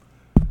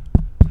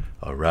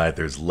All right,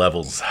 there's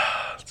levels.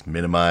 Let's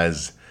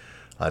minimize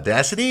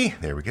Audacity.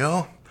 There we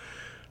go.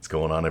 What's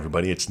going on,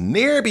 everybody? It's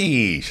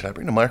Nearby. Should I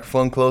bring the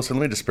microphone closer? Let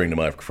me just bring the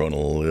microphone a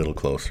little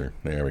closer.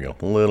 There we go.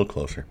 A little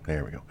closer.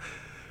 There we go.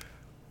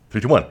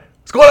 3, 2, 1.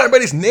 What's going on,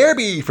 everybody? It's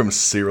Nearby from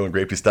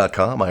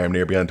CerealAndGrapejuice.com. I am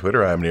Nearby on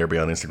Twitter. I am Nearby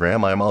on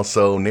Instagram. I am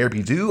also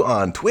NearbyDo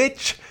on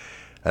Twitch.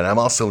 And I'm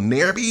also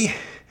Nearby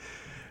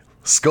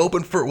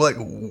scoping for,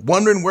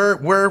 wondering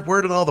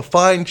where did all the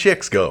fine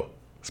chicks go?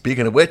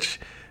 Speaking of which,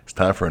 it's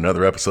time for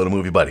another episode of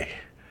Movie Buddy.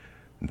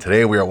 And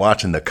today we are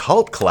watching the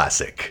cult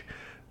classic,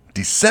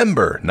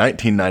 December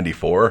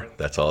 1994.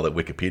 That's all that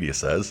Wikipedia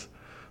says.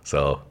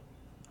 So,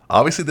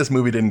 obviously this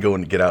movie didn't go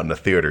and get out in the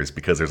theaters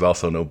because there's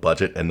also no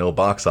budget and no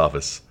box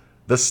office.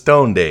 The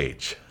Stoned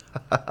Age.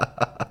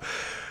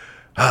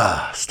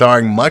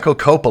 Starring Michael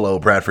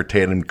Coppola, Bradford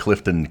Tatum,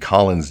 Clifton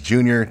Collins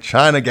Jr.,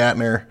 China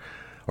Gantner,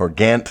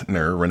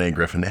 Renee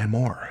Griffin, and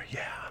more.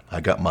 Yeah, I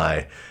got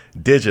my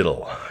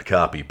digital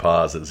copy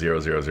pause at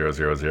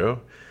 00000.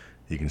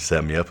 You can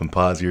set me up and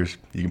pause yours.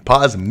 You can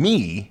pause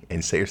me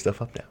and set your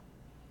stuff up now.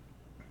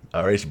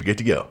 All right, should be good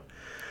to go.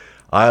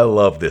 I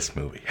love this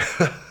movie.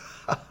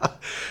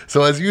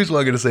 So as usual,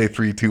 I'm going to say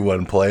 3, 2,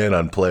 1, play, and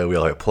on play we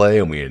all hit play,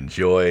 and we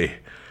enjoy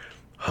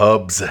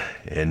Hubs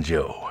and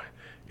Joe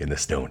in the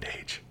Stoned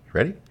Age.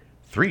 Ready?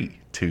 3,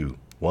 2,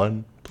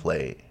 1,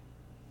 play.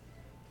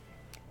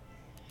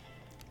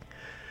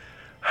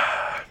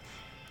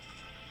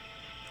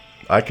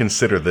 I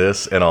consider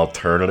this an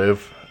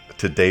alternative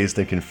to Dazed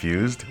and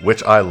Confused,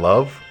 which I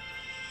love.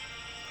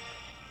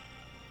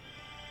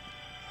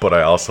 But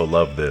I also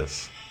love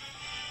this.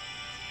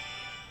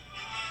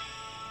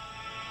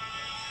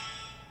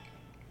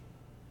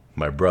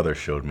 My brother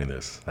showed me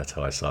this. That's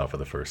how I saw it for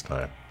the first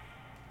time.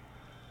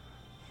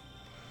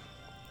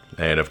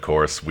 And of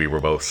course, we were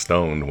both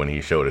stoned when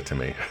he showed it to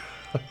me.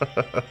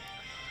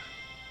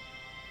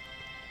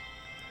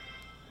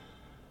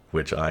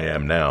 Which I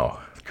am now,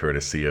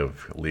 courtesy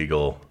of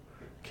legal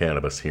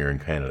cannabis here in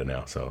Canada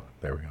now. So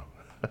there we go.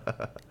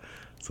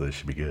 So this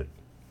should be good.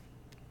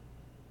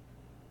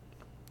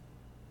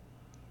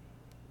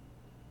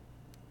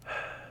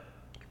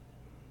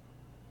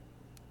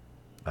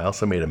 I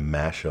also made a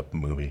mashup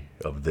movie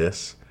of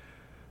this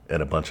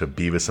and a bunch of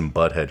Beavis and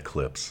Butthead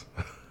clips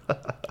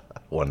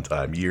one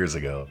time, years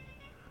ago.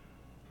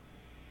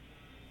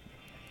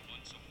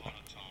 Once upon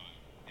a time,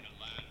 in a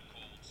land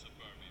called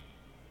Suburbia,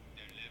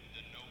 there lived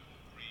a noble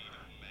breed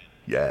of men.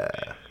 Yeah.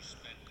 Men who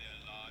spent their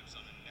lives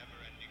on a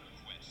never-ending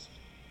quest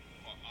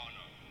for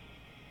honor,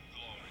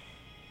 glory,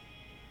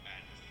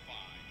 and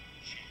fine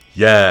chicks.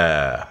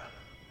 Yeah.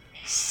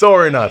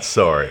 Sorry, not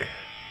sorry.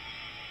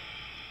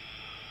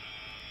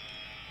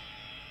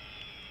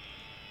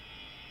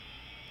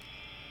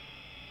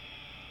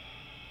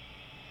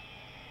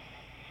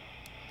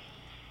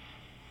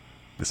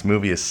 This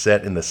movie is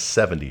set in the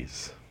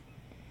 70s,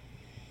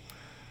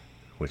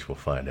 which we'll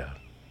find out.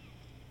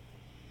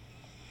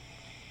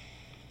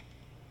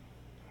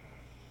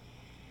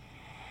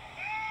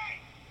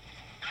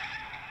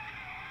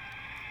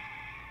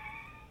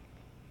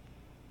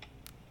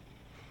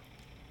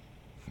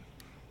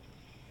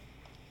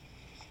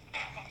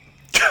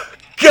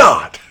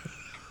 God!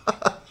 Yo,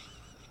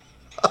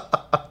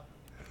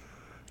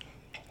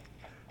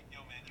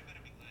 man, you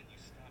better be glad you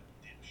stopped,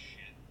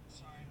 dipshit.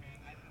 Sorry, man,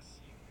 I didn't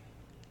see you.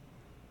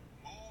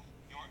 Move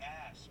your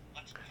ass.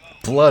 Let's go.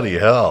 Bloody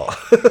hell.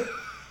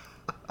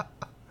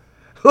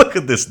 Look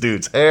at this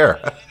dude's hair.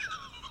 Just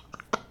cruising,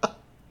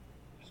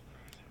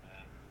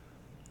 man.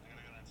 I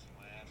gotta go down and see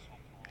my asshole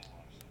parole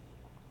officer.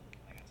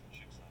 I got some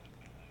chicks on it,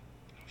 man.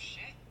 No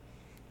shit?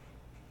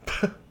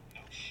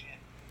 No shit.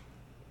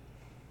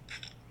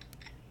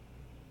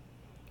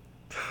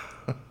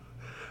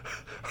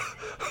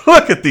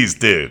 Look at these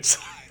dudes.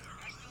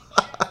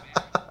 Nah,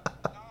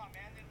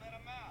 man, they let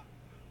him out.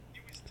 He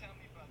was telling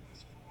me about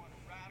these 400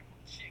 radical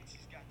chicks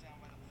he's got down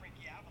by the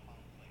Frankie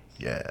Avalon place.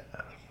 Yeah. They're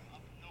from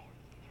up north.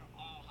 They're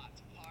all hot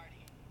to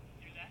party.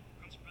 Hear that?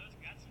 Coach Bro's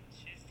got some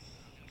chicks.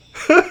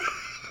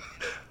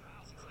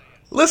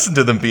 Listen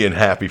to them being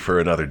happy for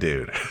another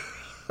dude.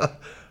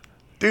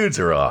 Dudes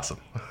are awesome.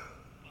 Coach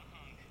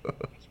Bro's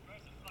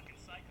a fucking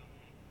psycho,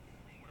 man.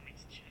 Ringworm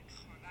eats chicks.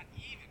 Oh, not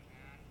even,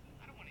 man.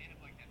 I don't want to end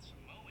up like that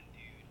Samoan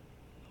dude.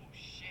 Oh,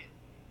 shit.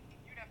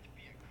 You'd have to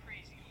be a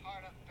crazy,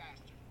 hard-up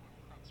bastard for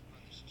Crux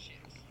Brothers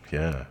chicks.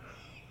 Yeah.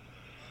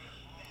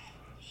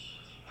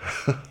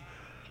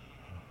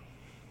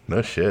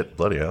 No shit.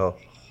 Bloody hell.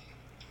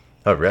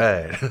 All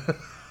right.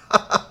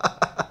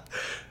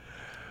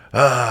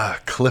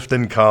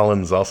 Clifton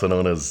Collins, also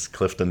known as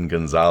Clifton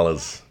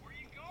Gonzalez. Where are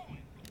you going?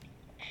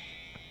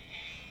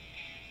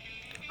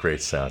 Great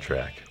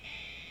soundtrack.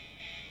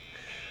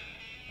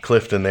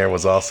 Clifton there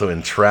was also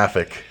in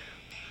Traffic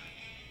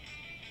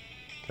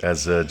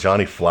as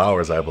Johnny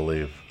Flowers, I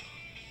believe.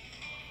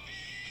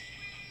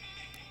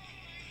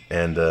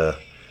 And,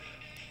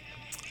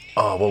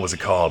 what was it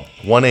called?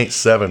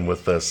 187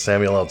 with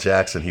Samuel L.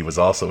 Jackson. He was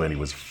also in. He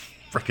was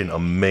freaking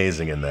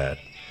amazing in that.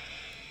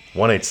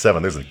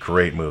 187, this is a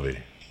great movie.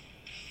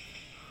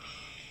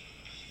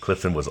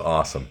 Clifton was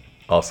awesome.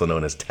 also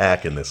known as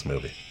Tack in this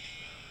movie.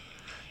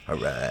 All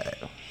right.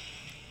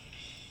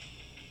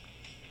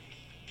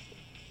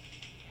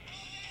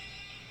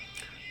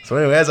 So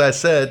anyway, as I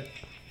said,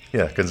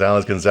 yeah,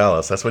 Gonzalez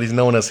Gonzalez. That's what he's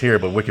known as here,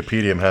 but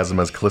Wikipedia has him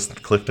as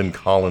Clifton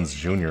Collins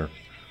Jr.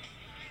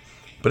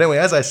 But anyway,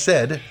 as I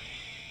said,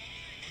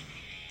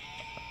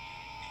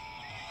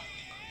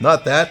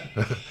 not that,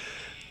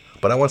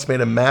 but I once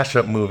made a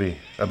mashup movie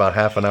about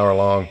half an hour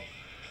long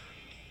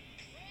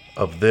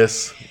of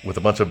this with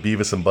a bunch of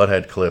Beavis and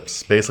Butthead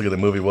clips. Basically, the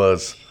movie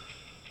was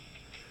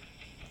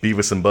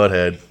Beavis and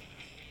Butthead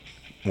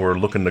were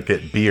looking to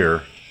get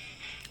beer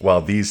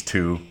while these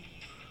two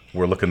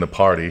were looking to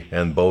party,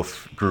 and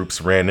both groups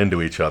ran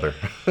into each other.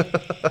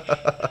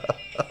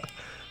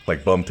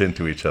 Like bumped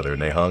into each other,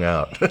 and they hung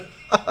out.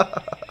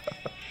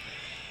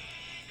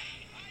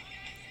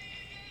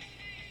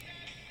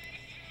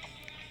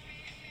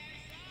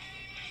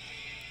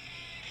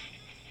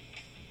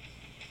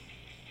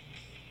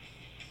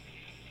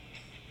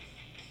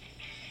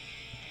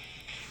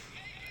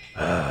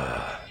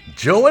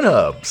 Joe and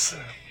Hubs.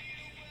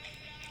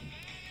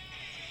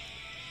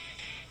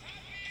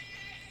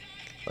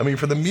 I mean,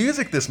 for the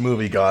music this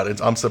movie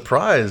got, I'm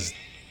surprised.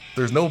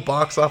 There's no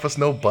box office,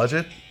 no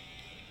budget.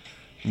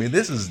 I mean,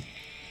 this is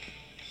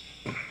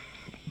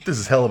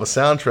hell of a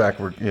soundtrack.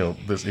 Where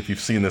this, if you've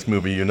seen this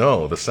movie, the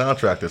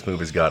soundtrack this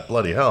movie's got.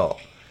 Bloody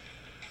hell.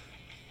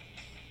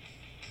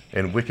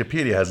 And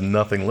Wikipedia has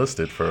nothing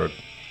listed for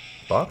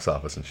box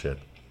office and shit.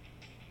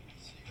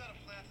 So you got a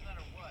plan tonight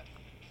or what?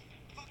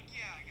 Fuck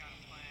yeah, I got a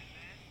plan,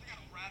 man. I got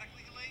a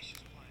radically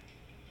hellacious plan.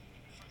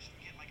 First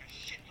we get like a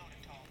shitload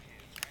of tall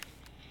kids, right?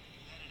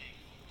 Then an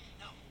ankle.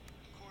 No,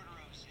 quarter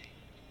OC.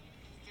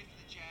 Fifth of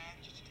the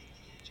jag, just to take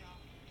the edge off.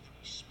 Then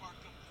we spark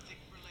up the thick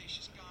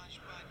relacious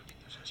ganj bud and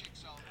get those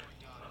chicks all over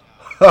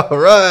downtown.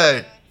 All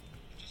right.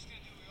 Just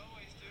gonna do what we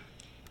always do.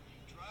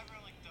 Drive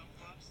around like dumb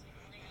fucks.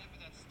 We're gonna end up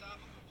at that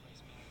Stopover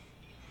place, man.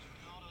 Eating those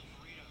Ronaldo's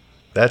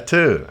burritos. That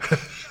too. Shut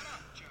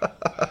up, Joe.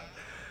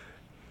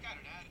 Got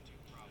an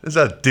attitude problem. This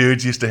is how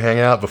dudes used to hang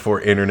out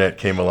before internet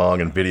came along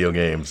and video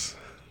games.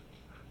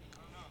 I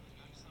don't know.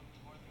 Maybe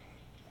something more than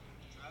that.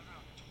 Driving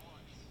around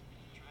toys.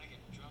 Trying to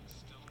get drunk,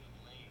 stoned,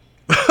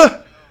 and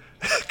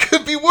late.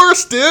 Could be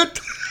worse, dude. Ever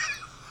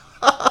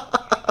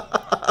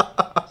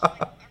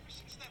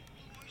since that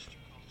Blue Oyster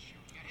Cult show,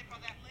 you got hit by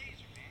that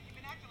laser, man. You've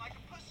been acting like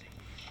a pussy.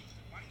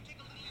 Why don't you take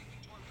a little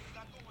inventory of what you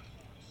got going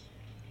for us?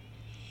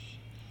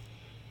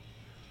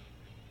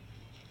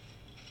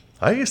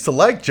 I used to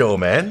like Joe,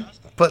 man.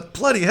 But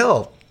bloody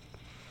hell.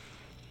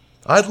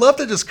 I'd love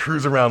to just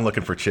cruise around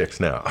looking for chicks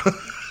now.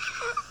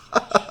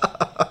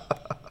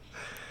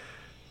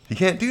 You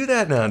can't do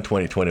that now in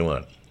 2021.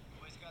 Always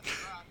got the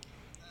rock.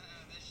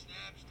 The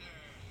Snapster.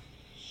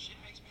 Shit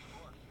makes me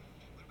bored.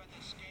 What about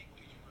that skank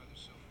weed your brother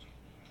sold you?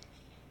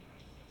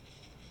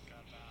 Got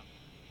about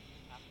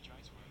half a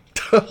joint's worth.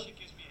 That shit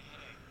gives me a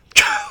headache.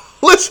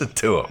 Listen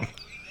to him.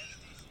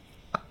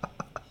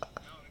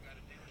 Now all we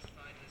gotta do is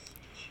find us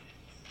some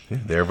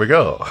chicks. There we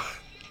go.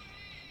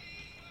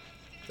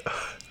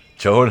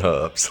 Joe and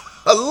Hubs.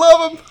 I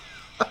love him.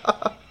 Fuck,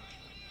 man.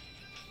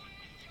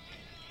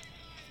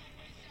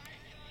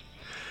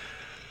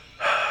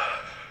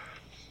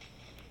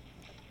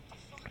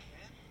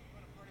 You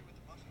wanna party with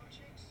the Buffalo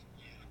chicks?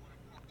 Yeah, I wanna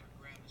cork their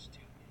grandmas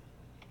too.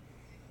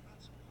 Think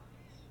about some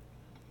parties.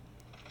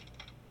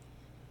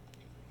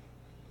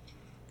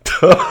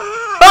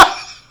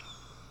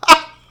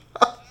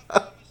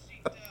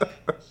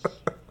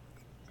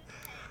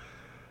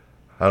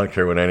 I don't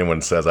care what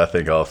anyone says. I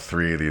think all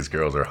three of these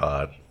girls are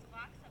hot.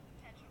 Locks up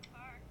Central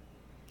Park.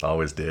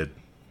 Always did.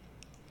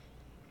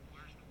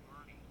 Where's the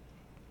party?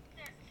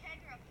 There's a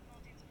kegger up at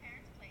Muldoon's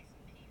parents' place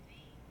in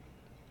PV.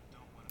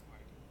 Don't wanna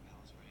party with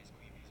pals for Ace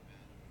Queebies,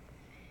 man.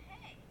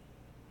 Hey,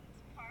 it's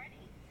a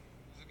party.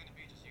 Is it gonna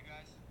be just you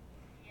guys?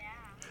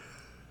 Yeah.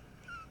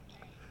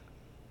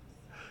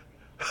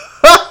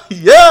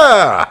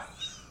 Yeah!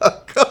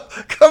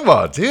 Come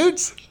on,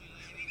 dudes.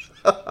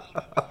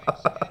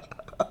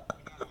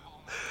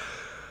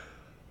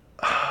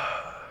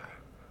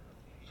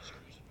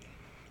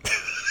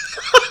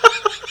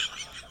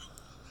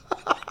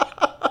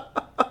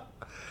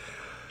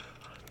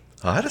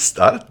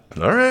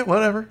 All right,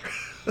 whatever.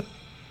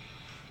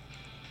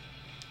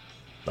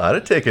 I'd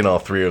have taken all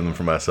three of them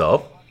for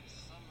myself.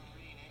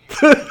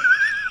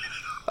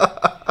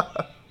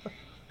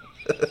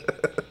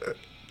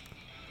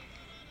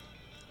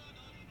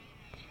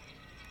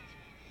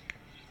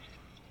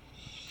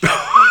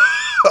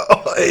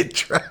 Oh, 8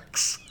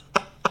 tracks.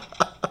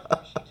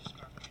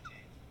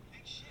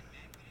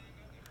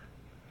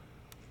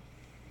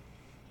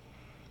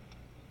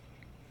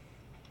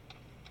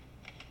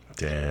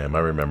 Damn, I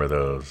remember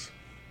those.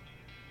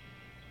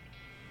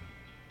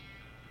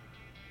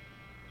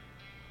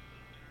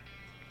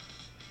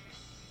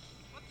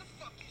 What the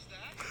fuck is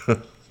that?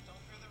 Don't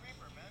fear the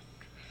Reaper, man.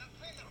 Not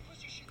playing that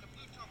pussy shit in the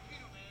Blue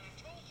Torpedo, man. I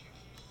told you.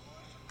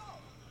 Oh,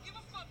 give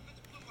a fuck if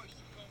it's Blue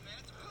Oyster Cult, man.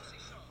 It's a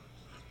pussy song.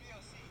 It's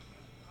BLC.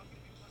 How can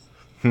it be pussy?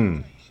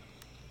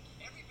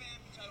 Every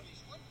band puts out at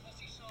least one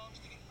pussy song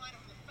so they can find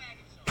out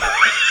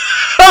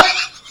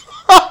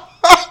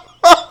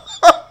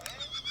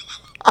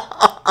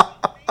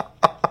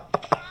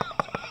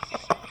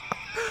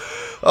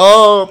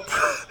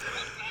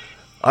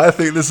I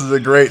think this is a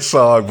great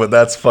song, but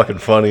that's fucking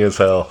funny as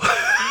hell.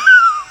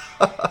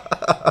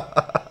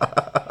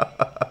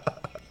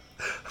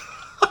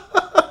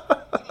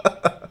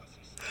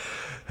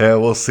 Yeah,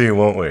 we'll see,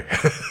 won't we?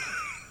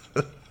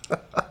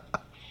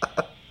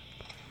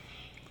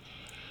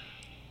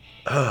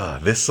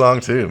 This song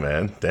too,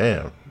 man.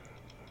 Damn.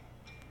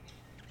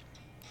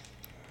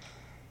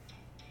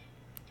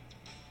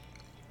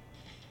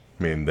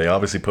 I mean, they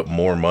obviously put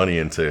more money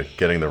into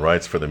getting the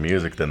rights for the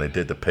music than they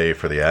did to pay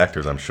for the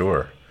actors, I'm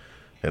sure.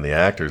 And the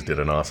actors did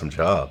an awesome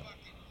job.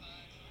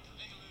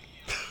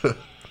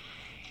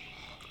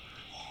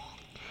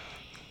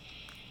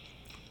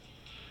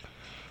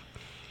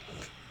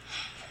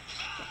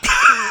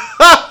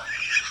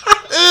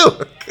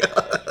 Ew!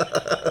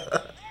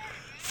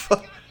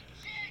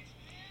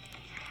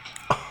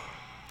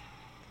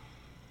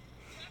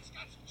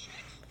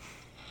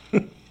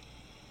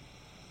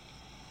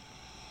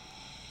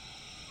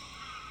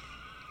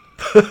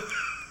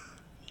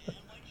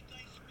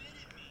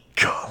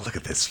 God, look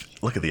at this.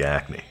 Look at the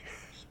acne.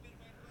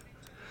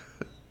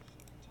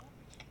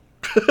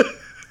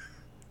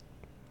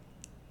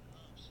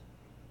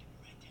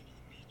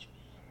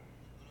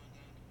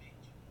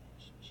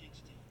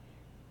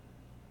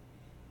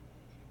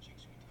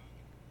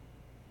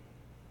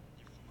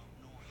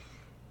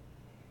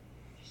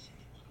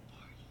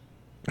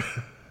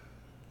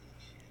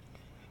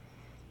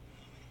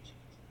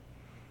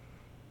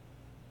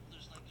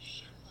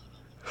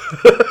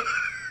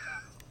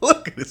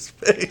 Look at his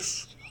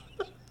face.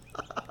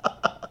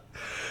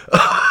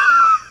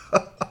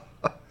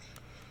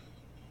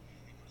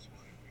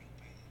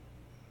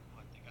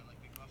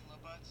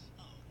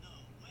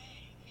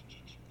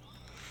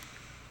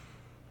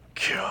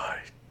 God.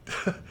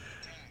 It's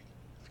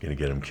gonna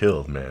get him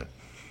killed, man.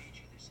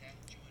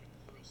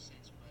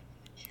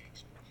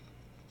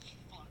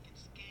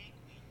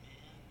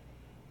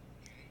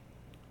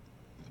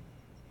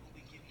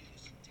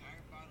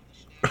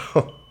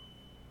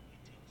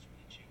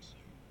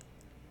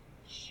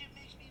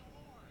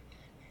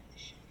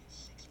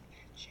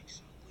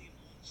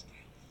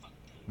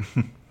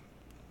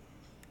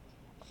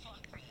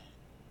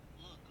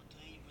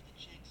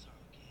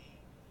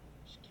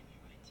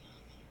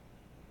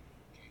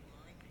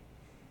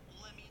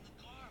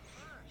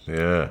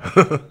 Yeah.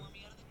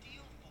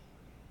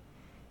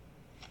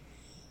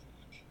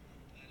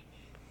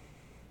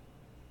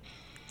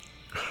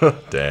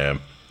 Damn.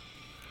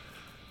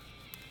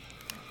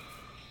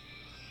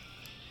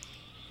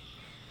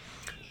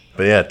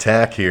 But yeah,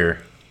 Tack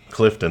here,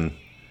 Clifton,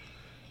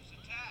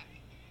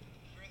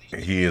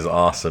 he is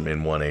awesome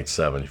in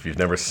 187. If you've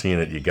never seen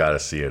it, you gotta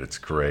see it. It's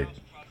great.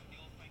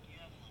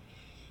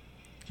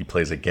 He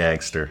plays a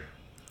gangster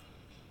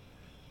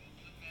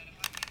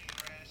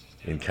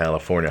in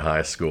California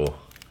high school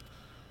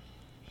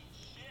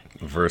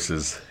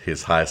versus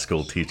his high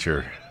school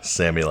teacher,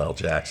 Samuel L.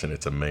 Jackson.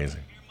 It's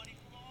amazing.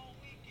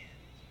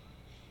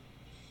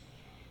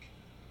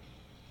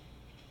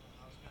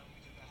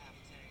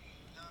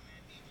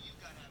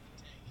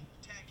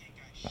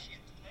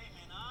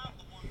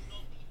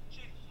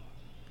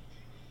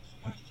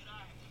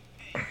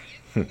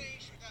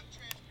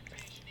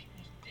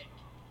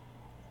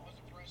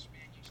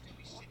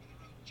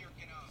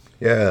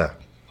 Yeah.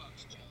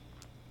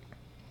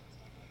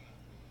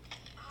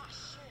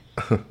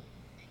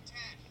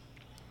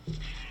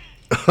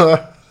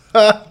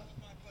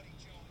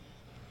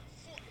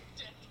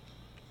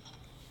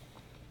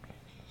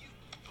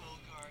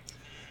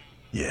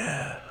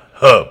 Yeah.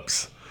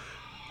 Hubs.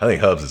 I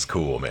think Hubs is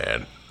cool,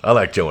 man. I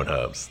like Joe and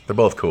Hubs. They're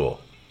both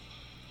cool.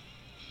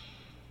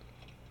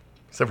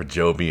 Except for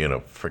Joe being a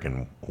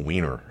freaking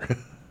wiener.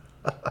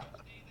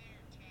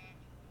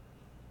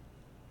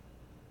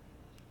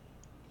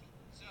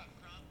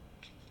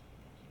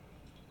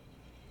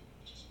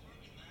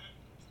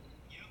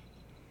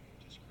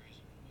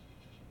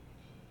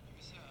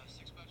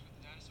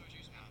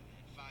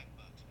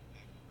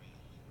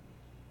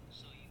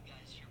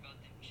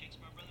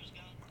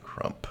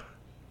 Crump.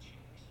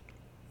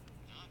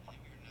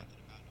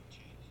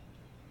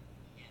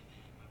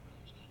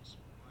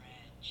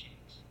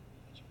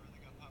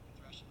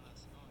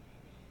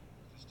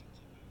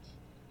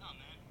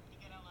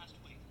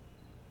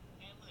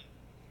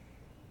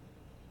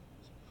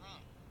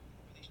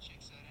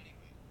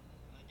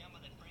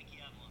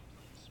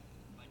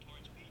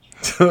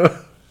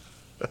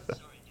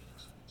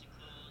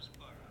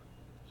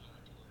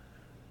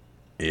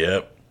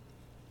 Yep.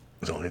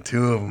 There's only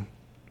two of them.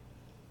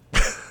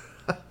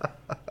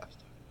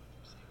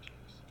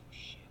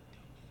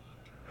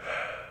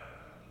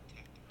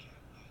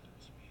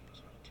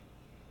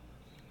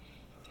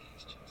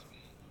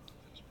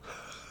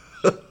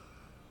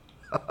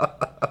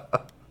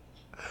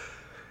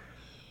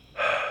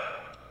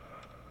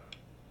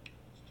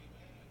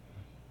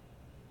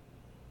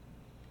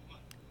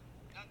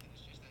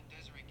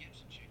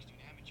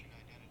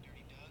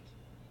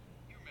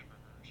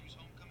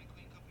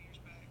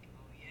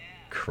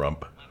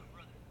 Crump.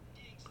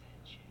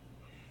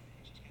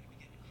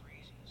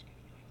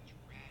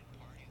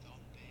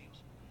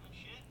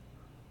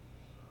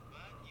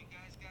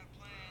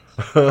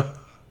 Hey, no,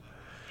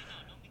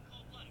 don't be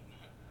cold-blooded,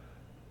 man.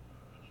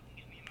 You can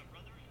get me and my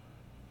brother in.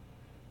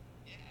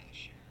 Yeah,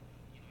 sure.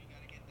 You know, you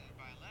gotta get there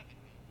by 11.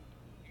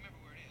 You remember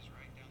where it is,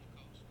 right? Down the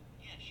coast.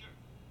 Yeah, sure.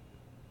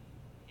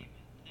 Hey,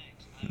 man,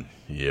 thanks.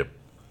 Yep.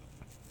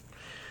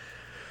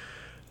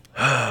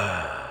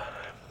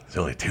 There's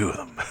only two of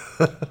them. All we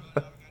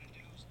gotta do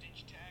is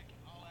ditch tack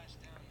and all that's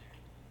down there.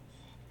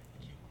 Fuck,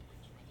 I can't wait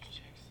for his brother's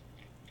chicks.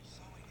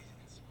 So easy,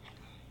 that sweet guy.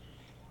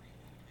 Don't worry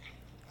about it,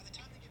 man. By the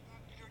time they get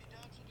back, Dirty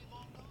Dogs will be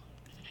long gone.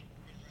 We're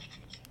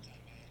ready to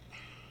sometime, man.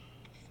 Fuck,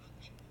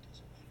 it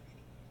doesn't matter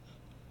anymore.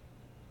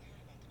 I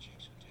heard about the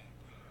chicks who tack,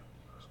 right?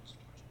 So as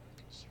far as we're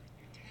concerned,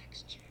 they're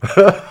tax chicks.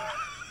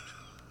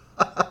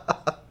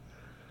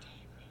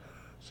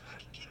 So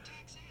I can kick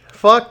tax ass.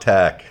 Fuck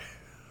tack.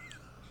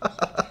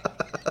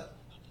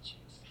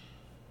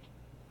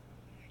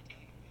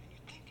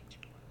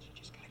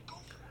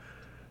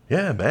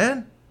 Yeah,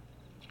 man.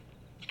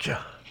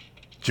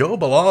 Joe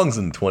belongs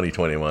in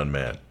 2021,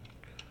 man.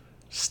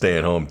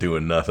 Staying home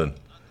doing nothing.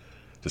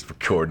 Just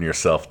recording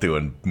yourself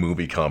doing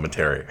movie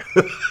commentary.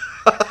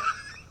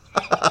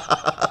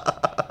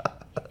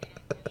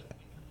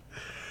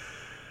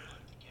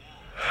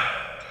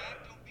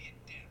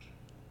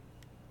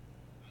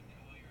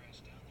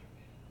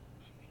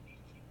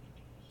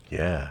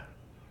 Yeah.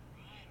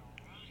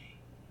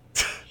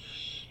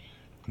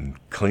 And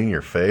clean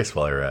your face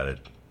while you're at it.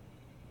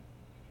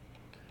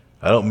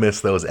 I don't miss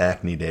those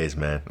acne days,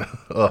 man.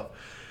 Oh,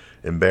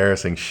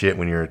 embarrassing shit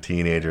when you're a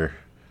teenager.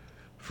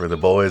 For the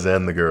boys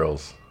and the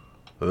girls.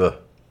 Ugh.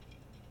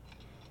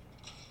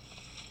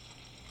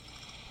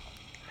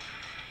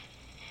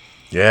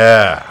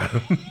 Yeah.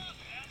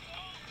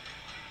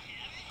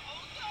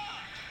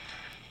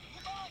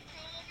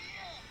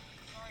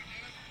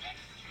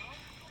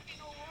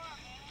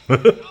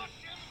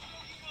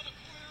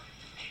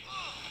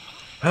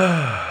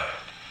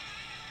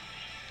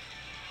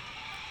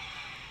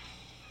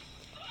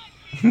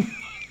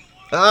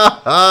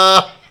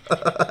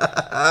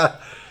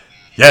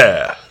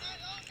 Yeah.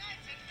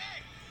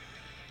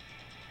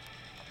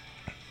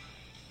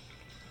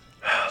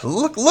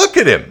 Look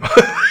at him.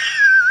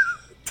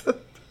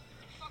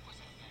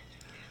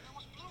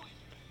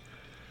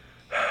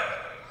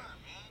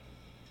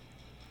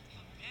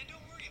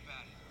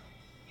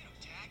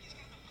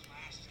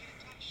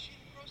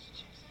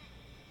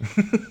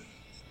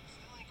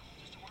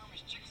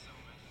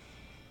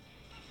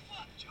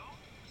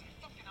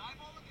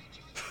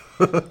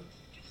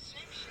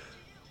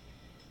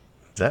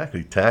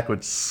 Exactly. Tack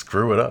would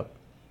screw it up.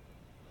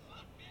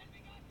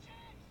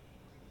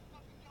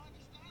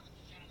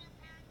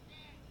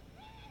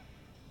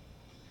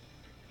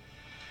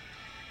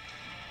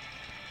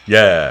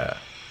 Yeah.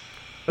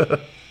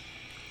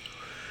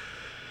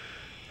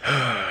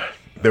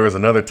 There was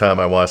another time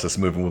I watched this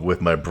movie with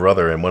my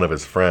brother and one of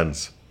his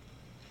friends.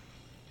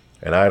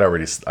 And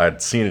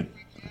I'd seen it.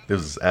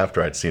 This was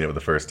after I'd seen it for the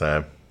first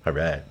time. All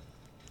right.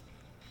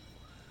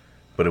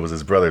 But it was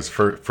his brother's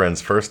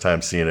friend's first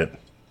time seeing it.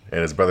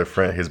 And his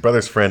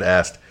brother's friend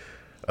asked,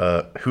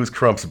 who's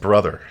Crump's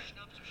brother?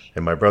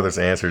 And my brother's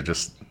answer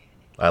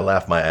I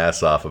laughed my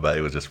ass off about it.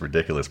 It was just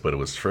ridiculous, but it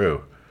was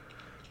true.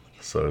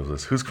 So it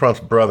was, who's Crump's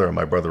brother? And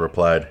my brother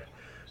replied,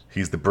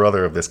 he's the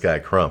brother of this guy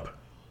Crump.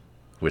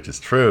 Which is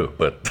true,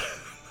 but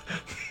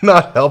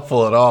not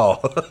helpful at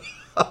all.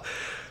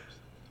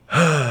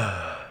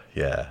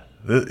 Yeah.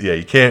 Yeah,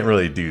 you can't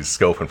really do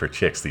scoping for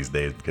chicks these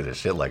days because of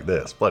shit like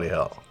this. Bloody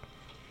hell.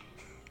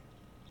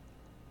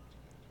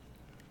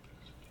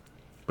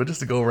 But just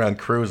to go around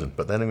cruising.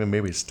 But then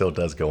maybe it still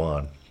does go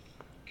on.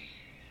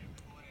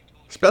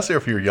 Especially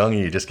if you're young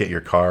and you just get your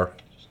car,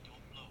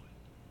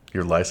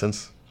 your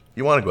license.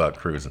 You want to go out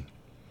cruising.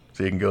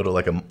 So you can go to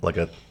like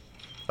a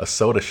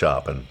soda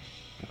shop and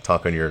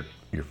talk on your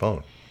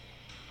phone.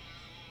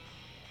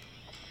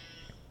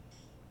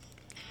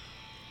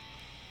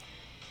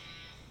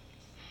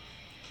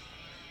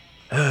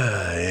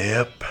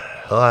 Yep.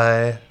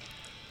 Hi.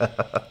 Who the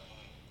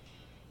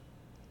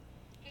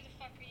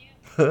fuck are you?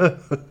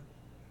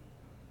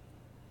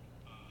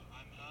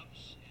 I'm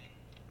Hubs,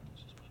 and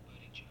this is my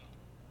buddy Joe.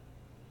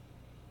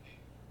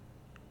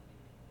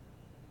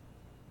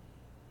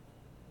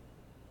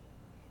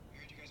 We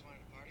heard you guys wanted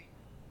to party?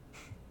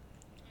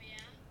 Oh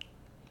yeah?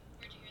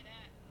 Where'd you hear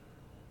that?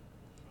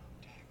 From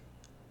Tack.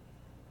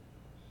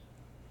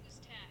 Who's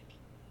Tack?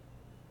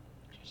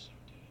 Just some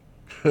dude.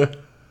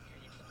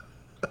 His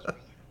brother.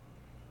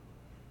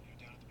 You're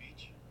down at the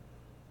beach?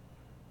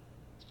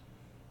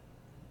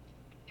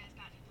 You guys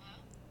got any blow?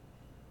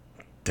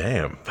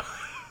 Damn.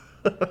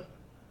 You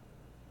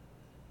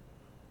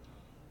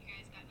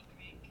guys got any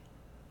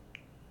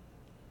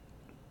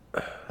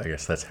crank? I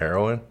guess that's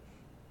heroin.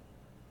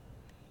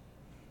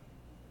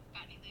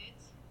 Got any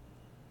lewds?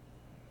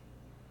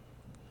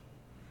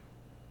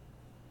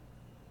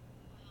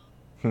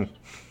 Well,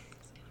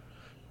 it's gonna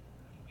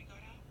be We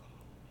got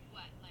alcohol.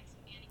 what, like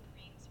some Annie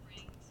Green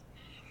Springs?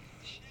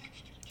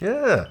 Schnapster.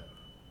 Yeah.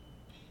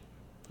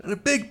 In a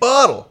big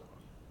bottle.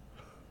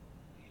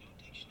 You don't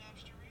take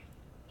Schnapster, Reed?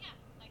 Yeah,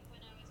 like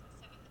when I was in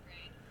 7th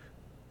grade.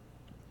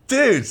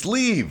 Dudes,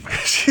 leave.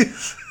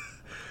 She's-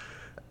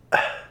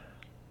 Can't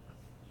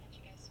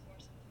you guys score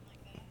something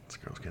like that? this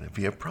girl's gonna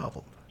be a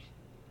problem.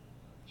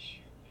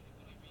 Sure, baby,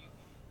 whatever you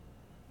want.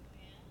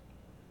 Yeah.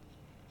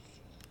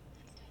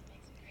 That stuff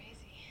makes me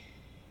crazy.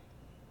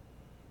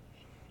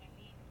 If you know what I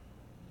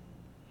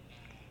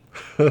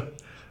mean.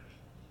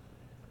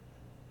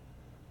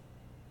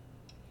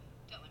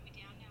 Don't let me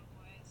down now,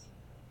 boys.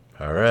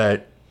 All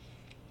right.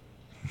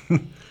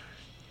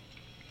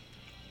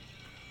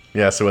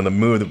 Yeah, so in the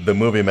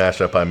movie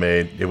mashup I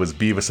made, it was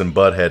Beavis and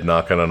Butthead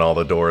knocking on all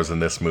the doors in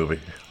this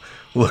movie,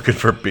 looking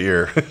for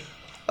beer.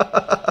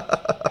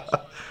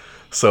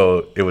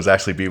 So it was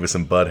actually Beavis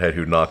and Butthead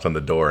who knocked on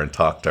the door and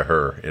talked to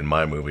her in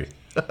my movie.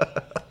 Come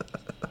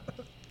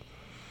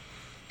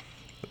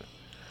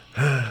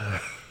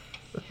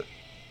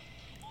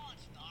on,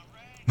 Star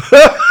Ray.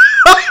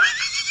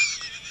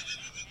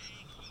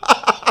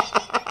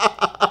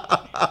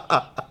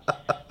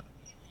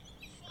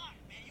 Fuck,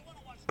 man, you wanna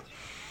watch the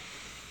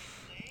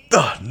Late?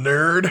 Ugh,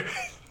 nerd. I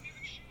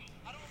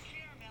don't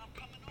care, man. I'm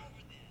coming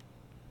over then.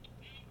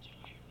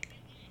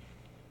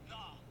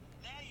 Nah,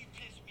 now you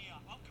pissed me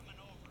off. I'm coming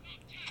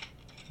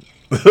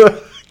over.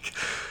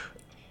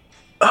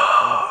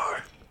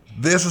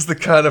 This is the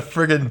kind of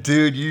friggin'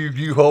 dude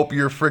you hope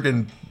your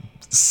friggin'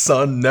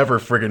 son never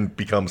friggin'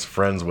 becomes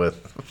friends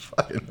with.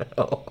 Fucking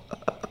hell.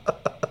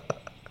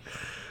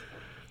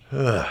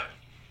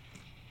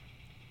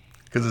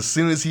 Because as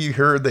soon as he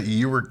heard that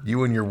you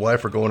and your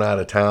wife were going out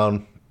of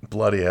town,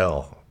 bloody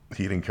hell,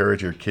 he'd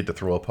encourage your kid to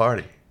throw a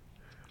party.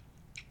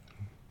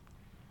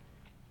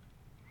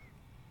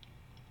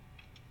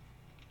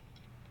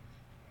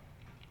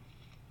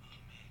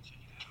 Check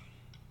it out.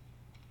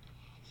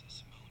 It's that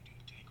Samoan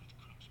dude tank with the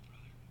Crooks,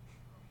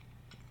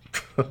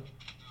 brother.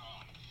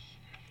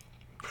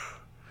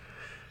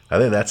 I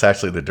think that's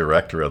actually the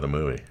director of the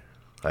movie.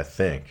 I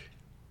think.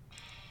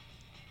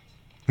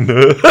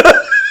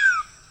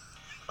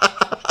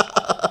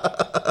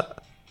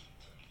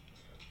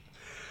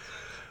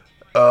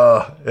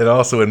 And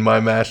also in my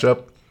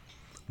mashup,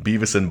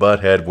 Beavis and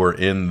Butthead were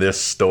in this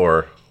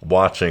store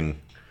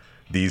watching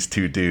these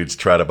two dudes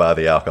try to buy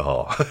the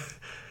alcohol.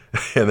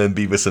 And then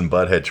Beavis and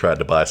Butthead tried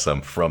to buy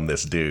some from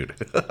this dude.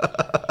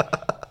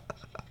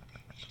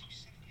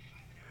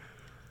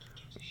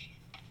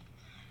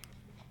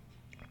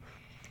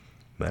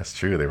 That's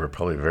true. They were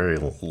probably very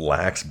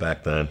lax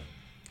back then.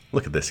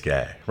 Look at this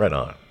guy. Right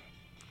on.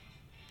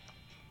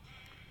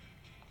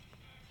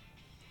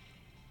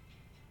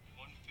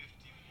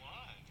 151.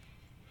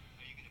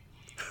 Are you gonna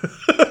believe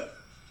it?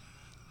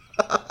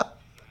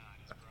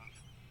 Honest, bro.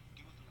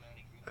 Do what the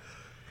Lanny Green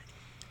said.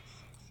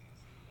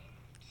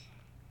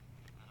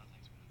 I don't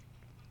think so.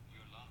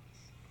 Your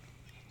loss.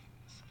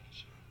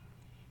 Station.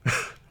 When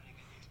I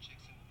get these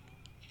chicks in the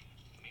mood,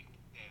 make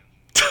them put 'em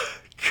on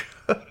the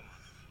floor.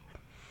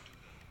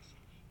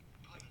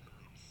 Put a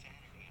little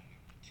insanity on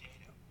your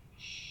potato.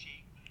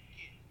 Shake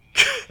it.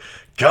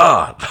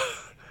 God.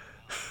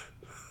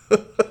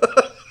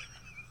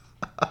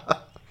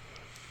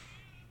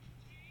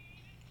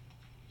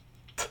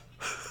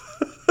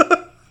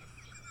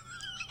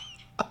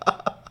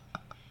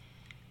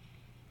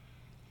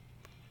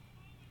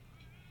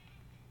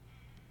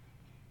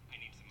 I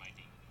need some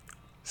ID.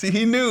 See,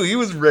 he knew. He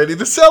was ready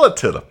to sell it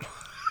to them.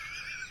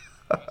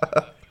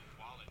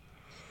 Wallet.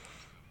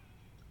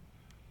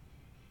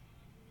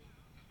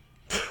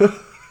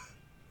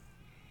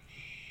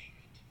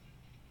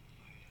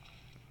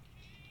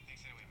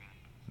 Thanks anyway, man.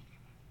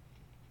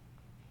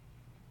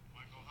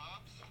 Michael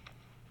Hobbs?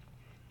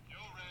 Yo,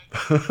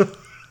 Red.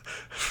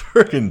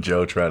 Frickin'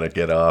 Joe trying to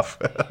get off.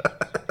 How's it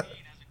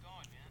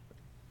going, man?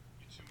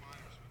 You two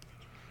minors with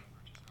me trying to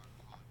purchase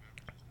alcoholic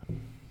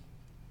beverages.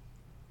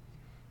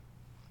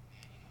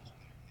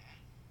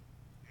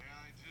 Yeah,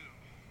 I do.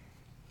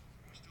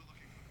 We're still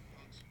looking for the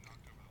punks who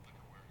knocked over the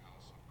liquor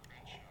warehouse on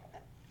Crenshaw.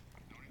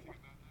 Know anything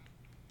about that?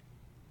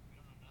 We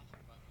don't know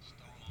nothing about the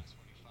stolen Ox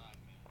 45,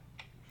 man.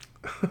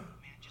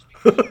 Man, just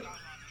because you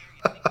got around here,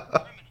 you think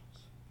we're criminals.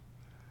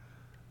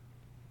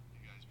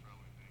 You guys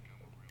probably think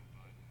I'm a real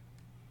button.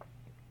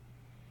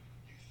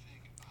 You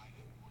think I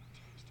didn't want to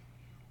taste of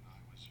you when I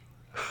was your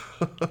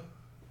age?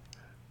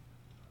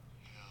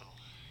 Hell,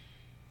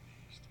 they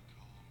used to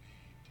call me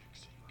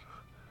Dixie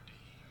Cup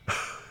D.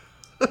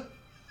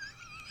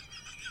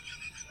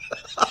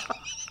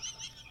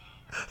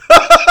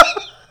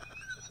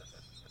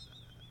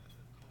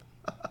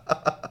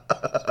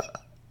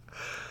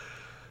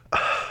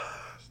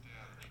 Stay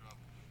out of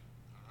trouble,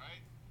 all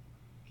right?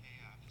 Okay,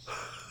 officer.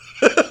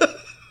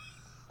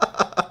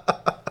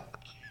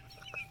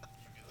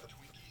 You get the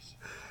Twinkies,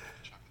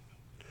 chocolate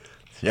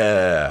milk.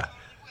 Yeah.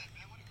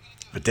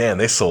 But damn,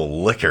 they sold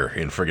liquor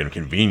in friggin'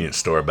 convenience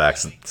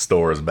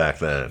stores back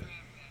then.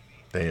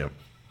 Damn.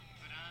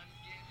 But I'm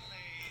getting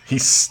laid. He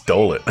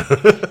stole it.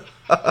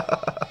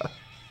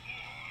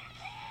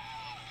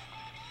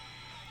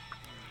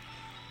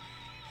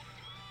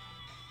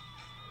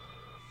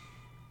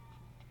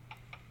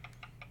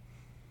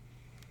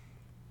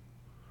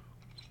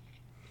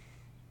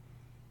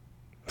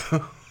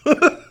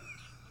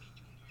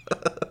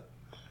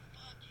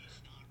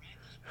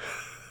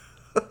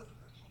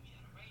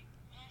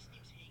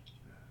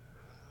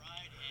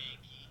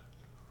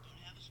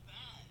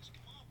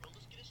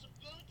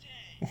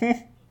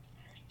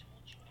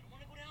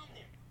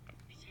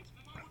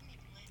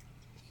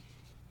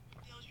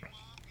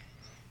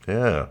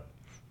 Yeah.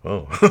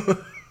 Oh.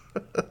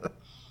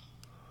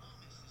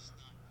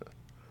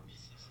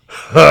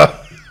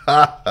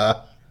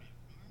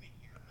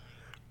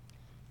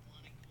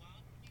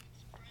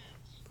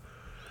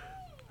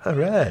 All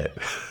right.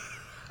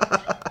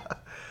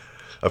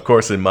 Of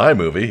course, in my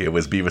movie, it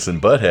was Beavis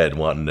and Butthead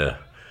wanting to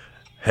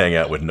hang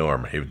out with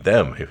Norm.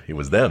 He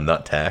was them,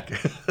 not Tack. Dad,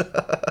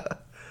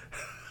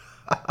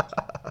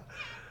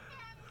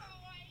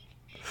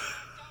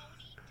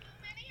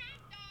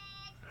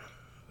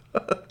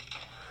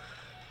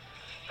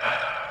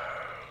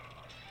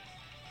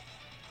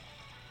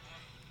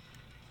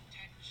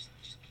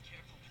 just be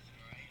careful with it,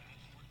 alright? I've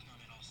been working on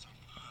it all summer.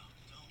 Oh,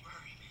 don't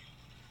worry,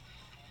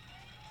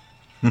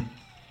 man.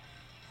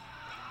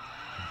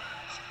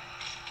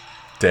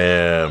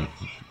 Damn,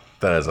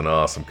 that is an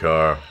awesome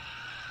car.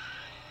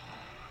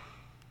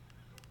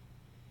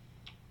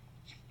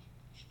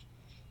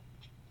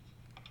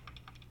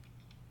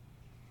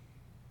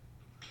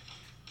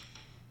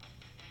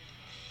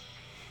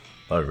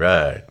 All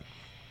right.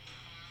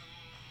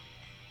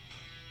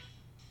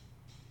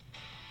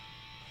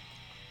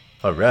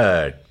 All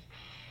right.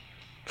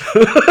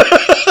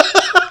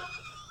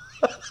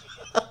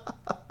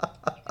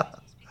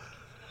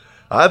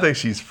 I think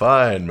she's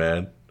fine,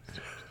 man.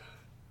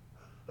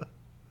 No,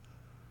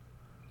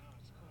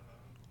 it's cool, man.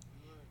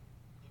 We were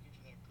looking for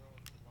that girl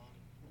with the long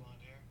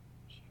blonde hair.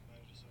 She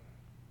invited us over.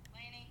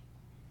 Laney,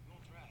 We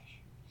won't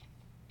thrash.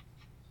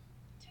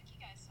 what took you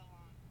guys so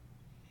long?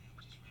 Yeah,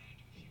 we just ran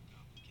into a few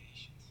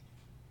complications.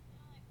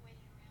 I like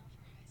waiting around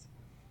for high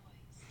school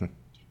boys.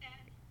 Too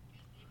bad.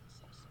 You didn't even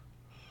say so.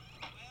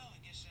 Well, I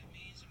guess that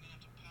means I'm gonna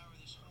have to power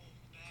this whole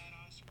bad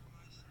Oscar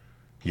myself.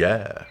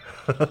 Yeah.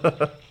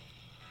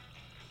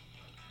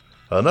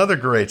 Another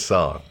great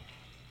song.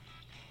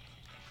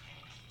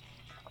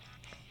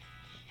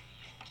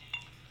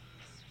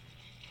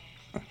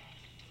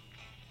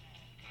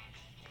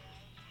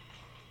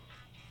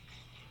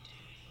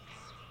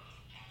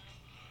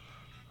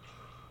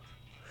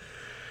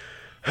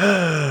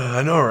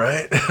 I know,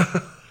 right?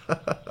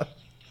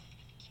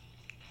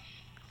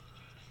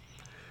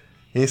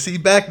 You see,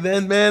 back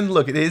then, man,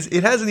 look,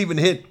 it hasn't even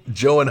hit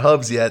Joe and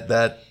Hubs yet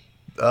that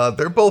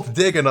they're both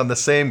digging on the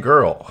same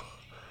girl.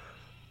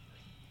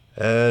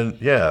 And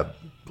yeah,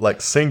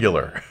 like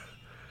singular.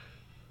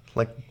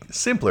 Like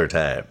simpler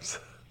times.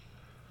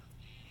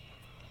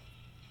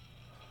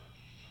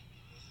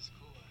 This is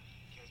cool.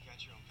 You guys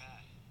got your own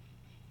pad.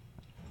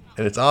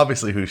 And it's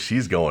obviously who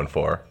she's going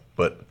for,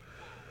 but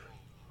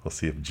we'll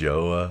see if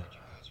Joe Guys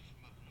are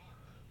from up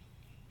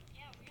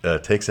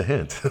north. takes a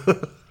hint. Yeah, and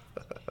you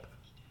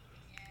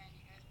guys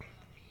bring him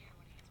over here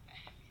when he gets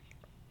back.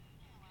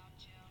 Oh, wow,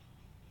 Joe.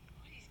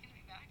 Oh, he's gonna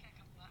be back in a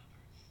couple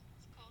hours.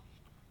 That's cool.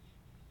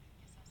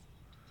 Guess that's the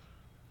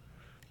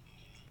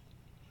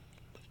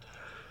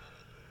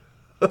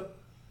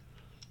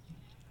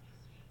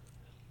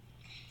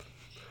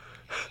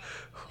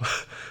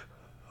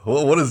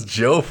Well, what is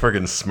Joe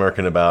friggin'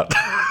 smirking about? Check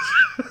on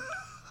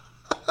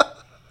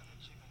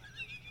that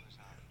lady killer's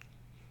out.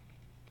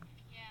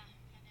 Yeah,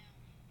 I know.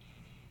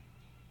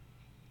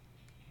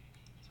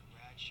 It's a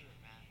rad shirt,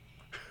 man.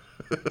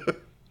 I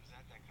was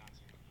at that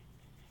concert.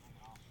 I'm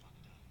all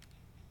fucked up.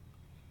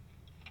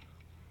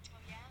 Oh,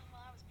 yeah?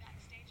 Well, I was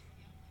backstage at the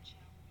Youngblood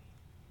show.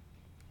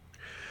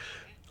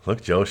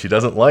 Look, Joe, she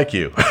doesn't like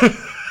you. Big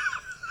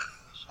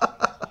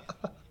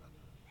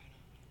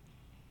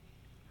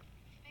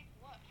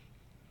what?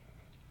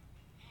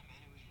 Yeah,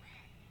 man, it was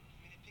rad. I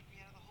mean, it picked me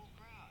out of the whole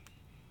crowd.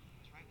 It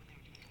was right when they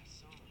were doing that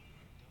solo.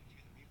 Don't Fear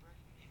the Reaper.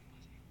 It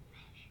was a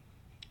rush.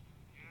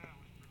 Yeah, it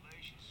was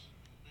delicious.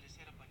 Lit his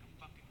head up like a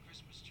fucking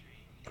Christmas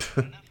tree.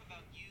 Enough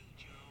about you,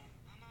 Joe.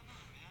 No,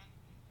 man.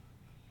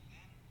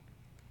 Then,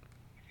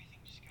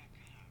 everything just got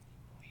kind of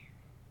weird.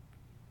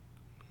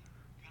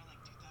 Kind of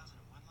like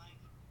 2001 like.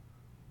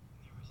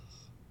 And there was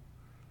this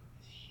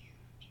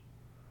huge,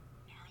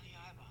 gnarly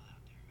eyeball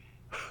out there, man.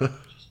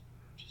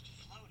 Just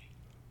floating.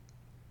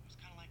 It was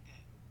kind of like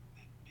that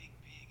big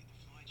pig at the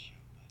Floyd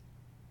show, but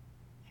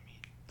I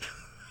mean,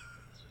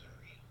 this was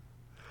real.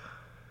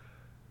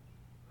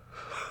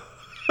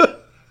 It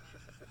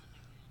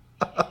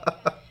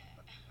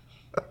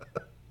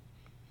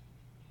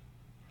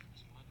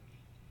was fun.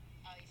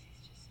 Oh,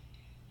 he's just some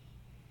dude.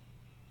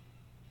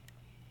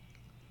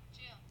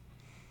 Jill,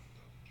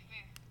 come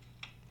here.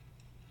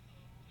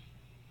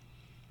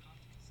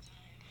 Conference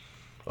time.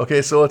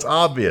 Okay, so it's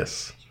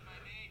obvious. Mention my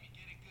name, you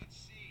get a good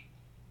seat.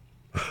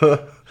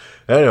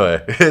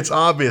 Anyway, it's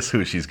obvious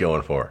who she's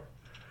going for.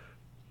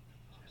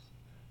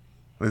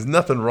 There's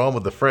nothing wrong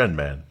with the friend,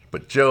 man,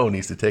 but Joe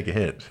needs to take a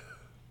hint.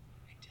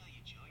 I tell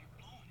you, Joe, you're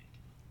blowing it.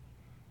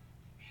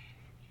 Man,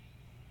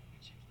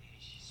 that chick lady,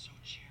 she's so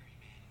cherry,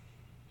 man.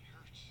 It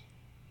hurts.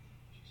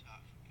 She's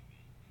hot for me,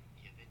 man.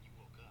 Yeah, then you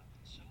woke up.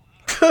 So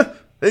hot.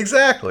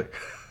 Exactly. Come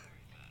on,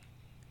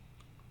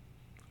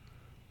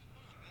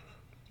 man.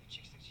 That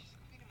chick's like she's the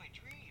queen of my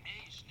dream.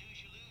 Hey, you snooze,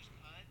 you lose,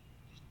 bud.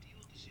 Just deal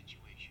with the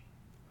situation.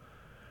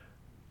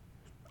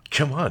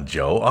 Come on,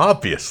 Joe,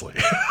 obviously.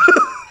 Yeah,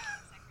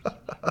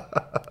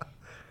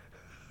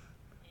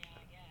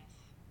 I guess.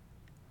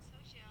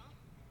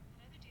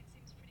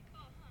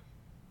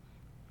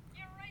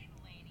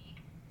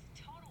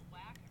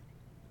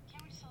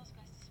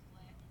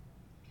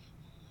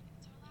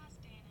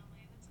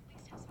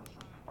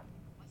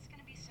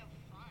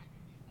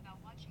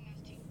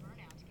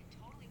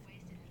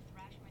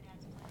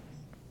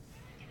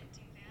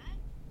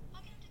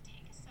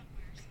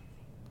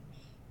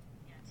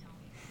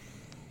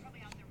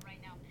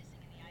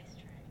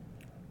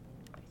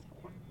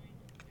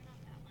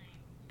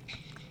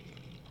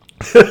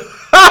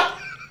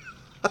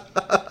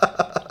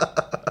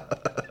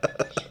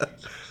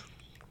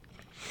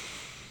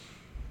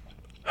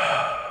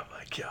 Oh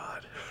my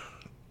God.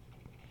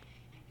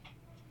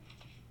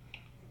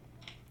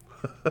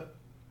 What are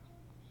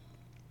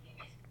you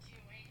guys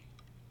doing?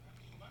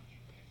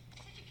 I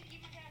said you could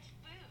eat my dad's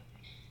food.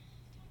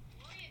 Don't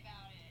worry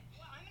about it.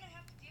 Well, I'm gonna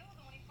have to deal with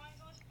him when he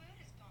finds all his food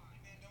is gone.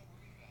 Man, don't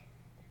worry about it.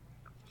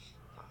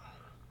 God,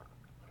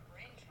 what a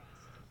brain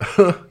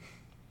trust.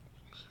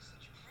 She's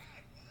such a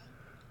crack, man.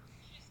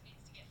 She just needs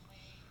to get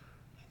laid.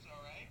 That's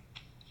all right.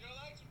 Joe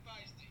likes him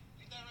feisty.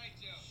 Ain't that right,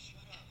 Joe?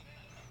 Shut up,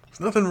 man.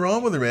 There's nothing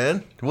wrong with her,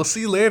 man. We'll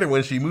see later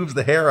when she moves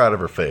the hair out of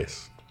her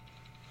face.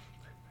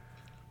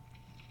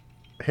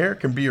 Hair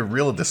can be a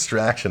real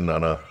distraction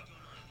on a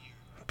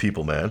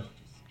people, man. Come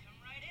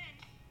right in.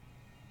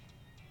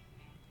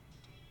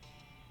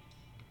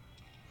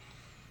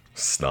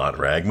 Snot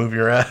rag, move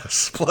your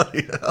ass.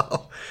 Bloody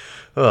hell.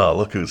 Oh,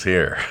 look who's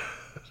here. Can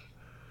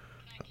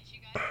I get you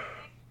guys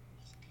anything?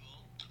 That's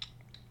cool.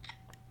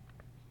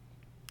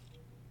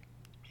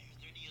 Hey, is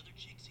there any other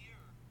chicks here?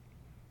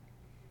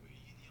 Or are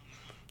you the only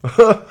one?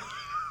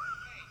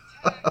 Hey,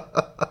 Tag.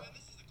 Man,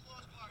 this is a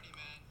closed party,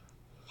 man.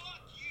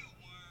 Fuck you,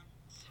 Worm.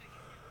 So you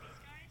know these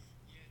guys?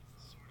 Yeah,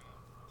 sort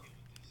of.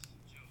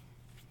 Deal with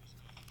this.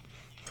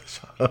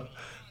 Joe.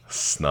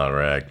 Snot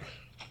rag.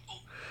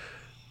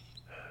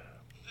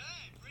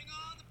 Hey, bring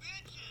on the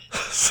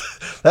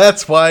bitches.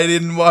 That's why I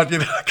didn't want you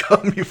to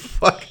come, you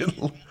fucking...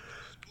 Scorch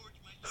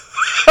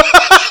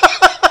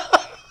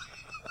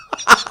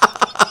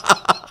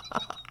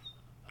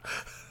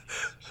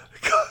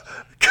my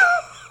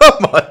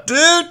Come on,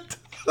 dude.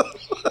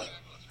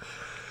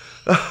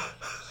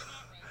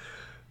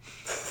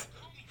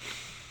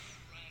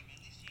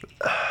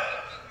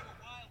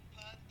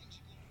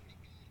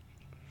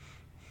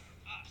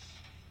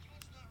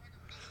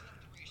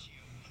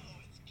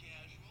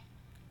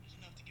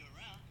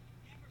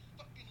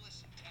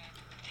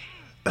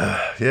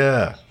 Yeah.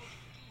 Yeah,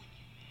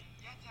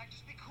 Tack,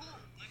 just be cool. I'm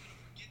not gonna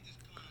forget this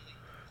Connolly.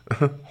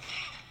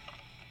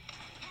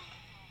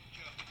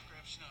 Joe,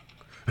 grab Snuff.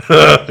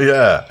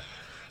 Yeah.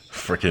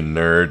 Freaking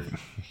nerd. Look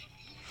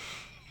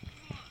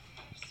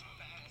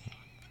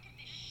at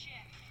this shit.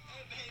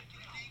 Hey, babe,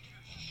 get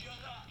dangerous. Shut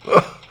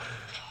up.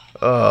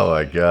 Oh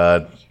my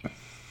God. You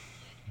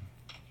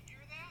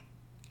hear that?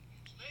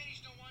 Ladies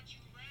don't want you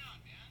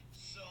around, man.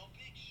 So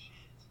big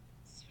shit.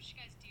 This is what you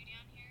guys do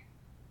down here?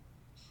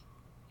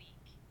 Weak.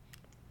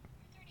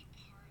 Aren't there any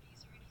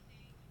parties or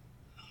anything?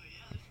 Oh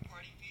yeah, there's a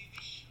party, baby.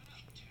 Shut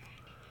up, dude.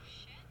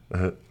 Shit.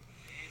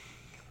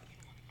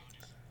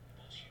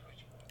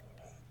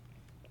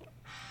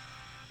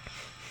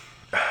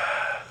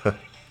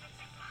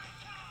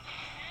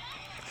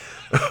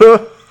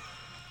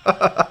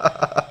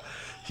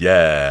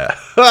 Yeah.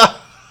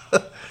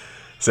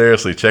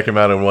 Seriously, check him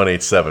out in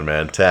 187,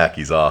 man. Tack,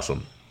 he's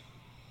awesome.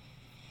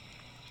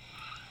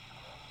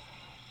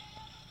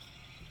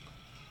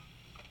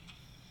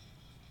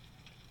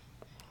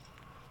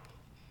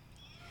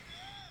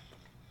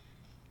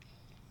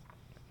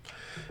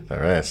 All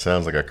right,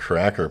 sounds like a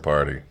cracker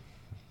party.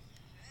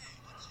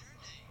 What's your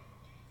name?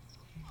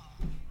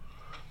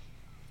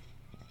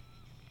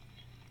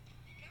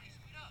 You guys,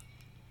 wait up.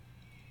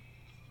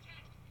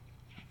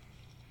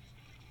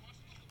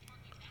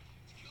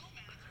 Let's go,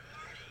 man. It's a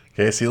party.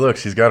 Casey, look,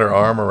 she's got her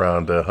arm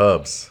around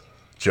Hubs.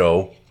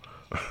 Joe.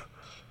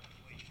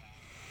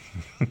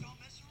 Don't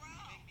mess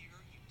around. Make me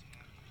hurt you,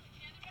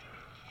 Tack.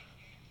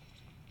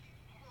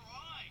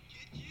 All right,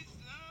 get you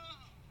some.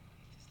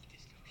 This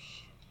disco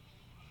shit.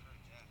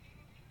 Tack.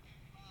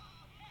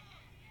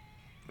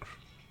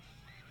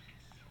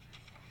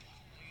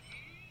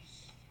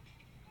 Ladies.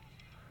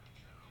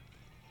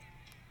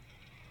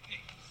 Hey,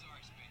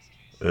 sorry, Space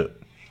Case. Uh, Hey,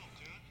 old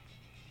dude.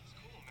 It's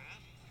cool, man.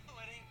 Oh,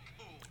 it ain't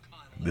cool,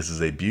 Connolly. this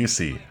is a Busey, Beer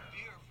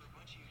for a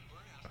bunch of you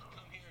burnouts to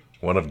come here and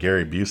one of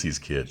Gary Busey's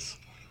kids.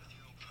 party with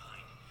your own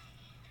kind.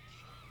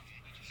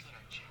 And you just let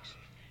our chicks in.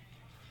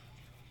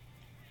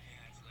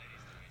 Yeah, it's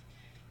ladies night.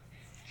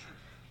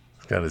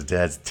 He's got his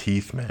dad's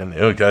teeth, man.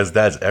 Oh, got his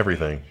dad's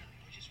everything.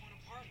 We just want to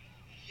party.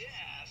 Yeah,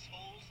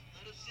 assholes.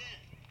 Let us in.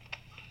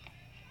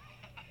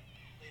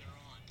 Later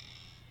on.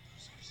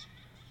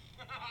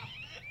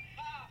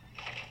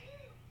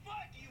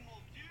 Fuck you,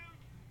 old dude.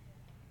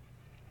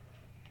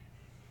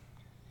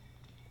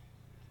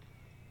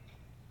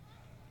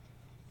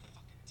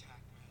 Fucking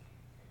Tack, man.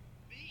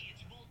 Me,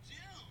 it's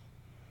Muldoon.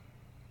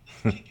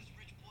 Let's kick his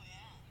rich boy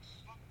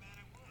ass. Fuck, man,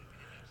 I would. We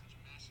didn't have such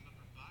massive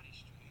upper body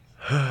strength.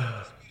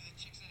 Just be to the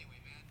chicks anyway,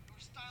 man. We were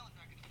styling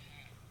back in the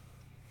pad.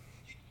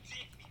 You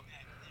did me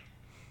back there.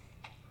 It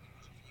wasn't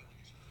for you and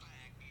this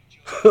fag named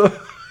Joe. My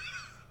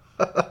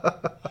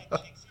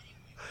chicks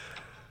anyway.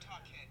 Don't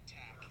talk head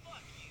Tack.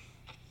 Fuck you.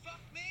 Fuck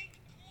me?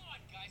 Come on,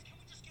 guys. Can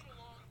we just get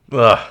along?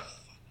 Ugh.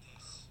 Fuck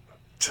this.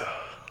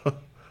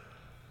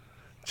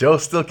 Joe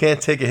still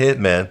can't take a hit,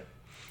 man.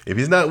 If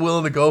he's not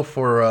willing to go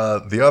for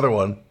the other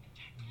one, Come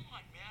on,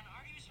 man.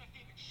 Artie is my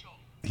favorite show.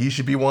 he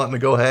should be wanting to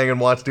go hang and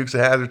watch Dukes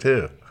of Hazzard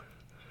too.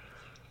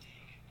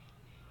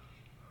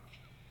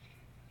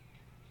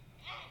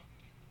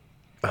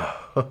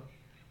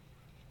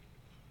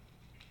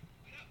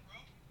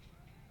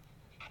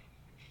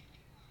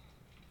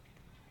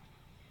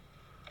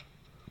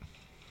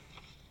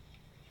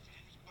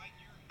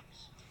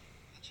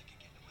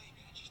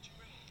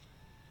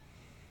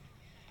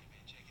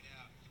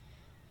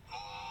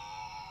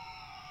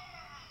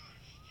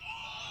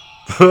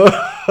 How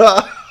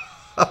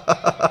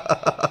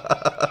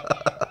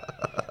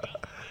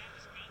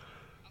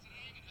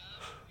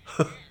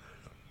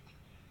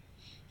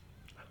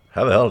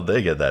the hell did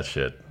they get that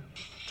shit?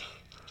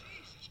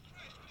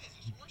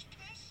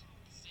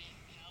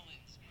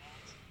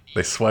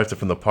 They swiped it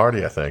from the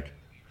party, I think.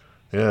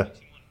 Yeah.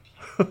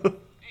 Hey, did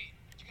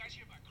you guys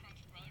hear about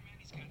Crump's brother, man?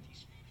 He's got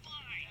these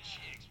fine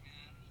chicks,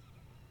 man.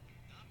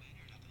 Nah, man,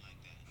 you're nothing like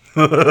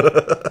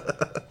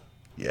that.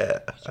 Yeah.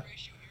 What's the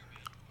ratio here,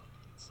 man?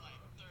 It's like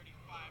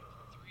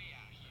 35-3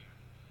 out here.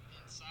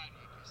 Inside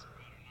might be some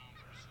better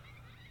numbers.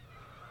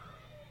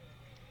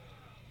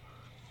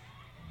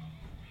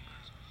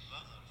 There's a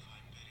buttload of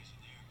fine betties in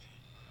there, man.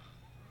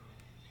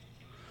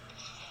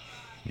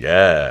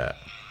 Yeah.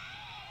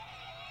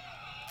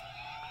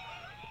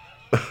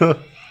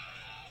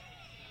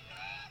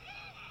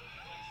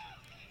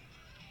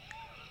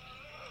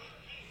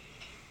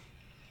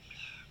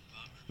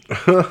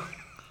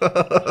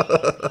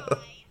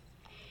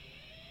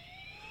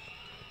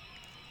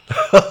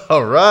 All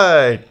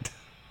right.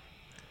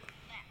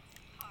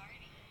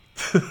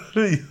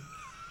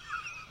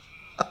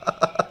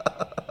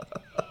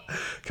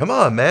 Come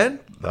on, man.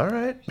 All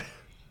right.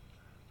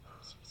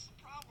 What's the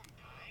problem,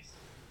 guys?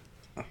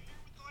 You're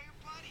here with all your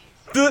buddies.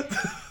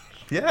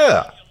 Yeah.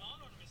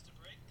 Alone on Mr.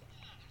 Break? There's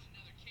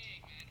another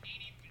keg, man.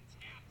 Ain't even been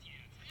tapped yet.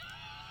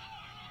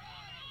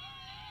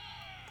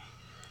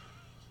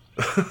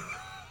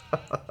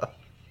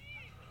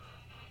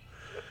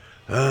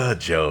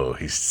 Joe,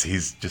 he's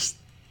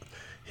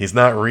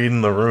not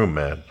reading the room,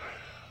 man.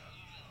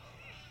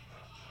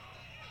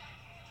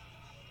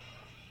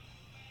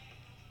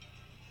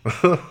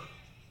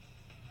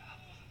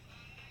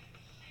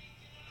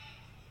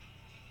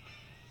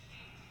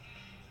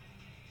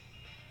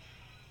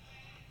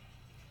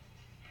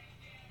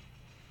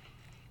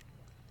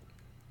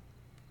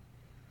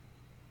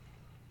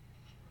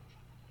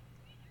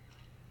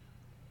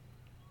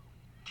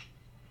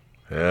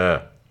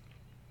 Yeah.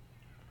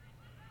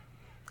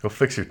 Go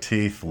fix your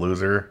teeth,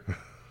 loser. Hey,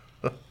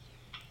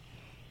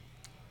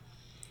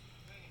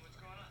 what's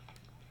going on?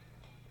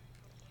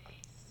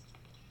 What's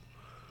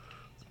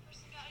a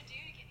person gotta do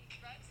to get any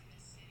drugs in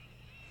this city?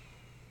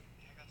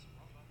 Yeah, I got some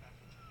rope up back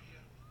in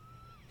Torpedo.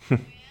 Oh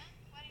yeah?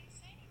 Why didn't you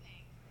say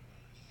anything?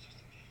 It's just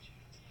a pitch.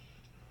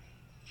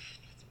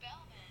 It's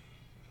Bell then.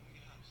 Come and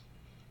get us.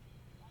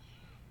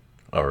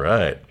 All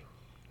right.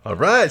 All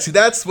right. See,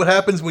 that's what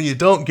happens when you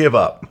don't give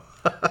up.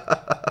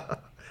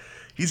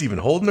 He's even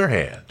holding her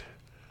hand.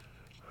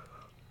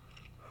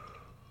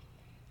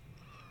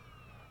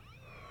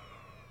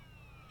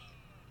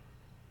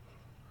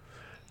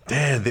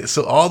 Damn,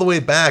 so all the way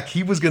back,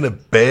 he was going to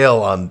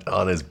bail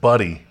on his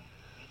buddy.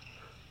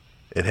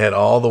 It head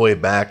all the way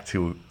back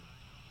to...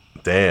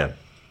 Damn.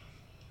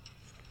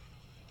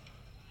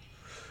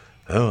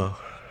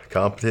 Oh,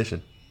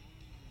 competition.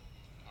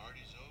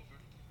 Party's over.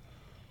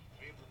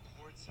 We have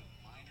reports of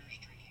minors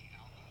drinking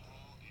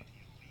alcohol and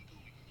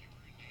illegal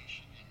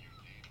urination in your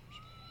neighbor's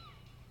pool.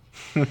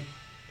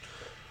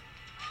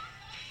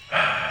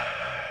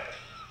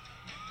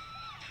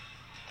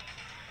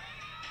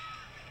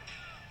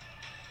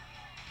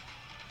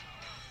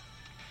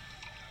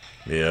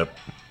 Yep.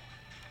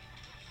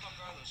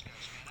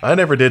 I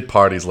never did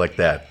parties like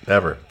that,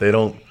 ever. They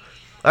don't...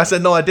 I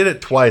said, no, I did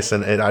it twice,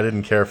 and I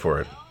didn't care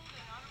for it.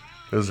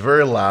 It was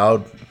very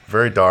loud,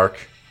 very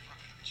dark,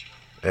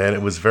 and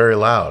it was very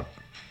loud.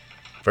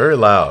 Very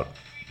loud.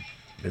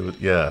 It was,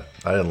 yeah,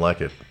 I didn't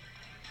like it.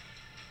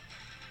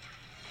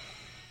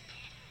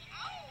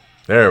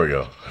 There we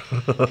go.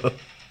 I've got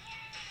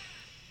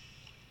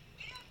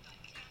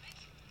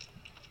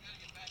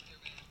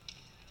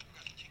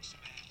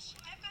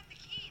the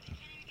key. They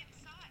can't even get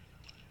inside.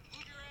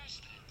 Move your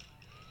ass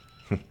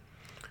then.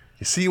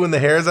 You see when the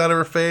hair's out of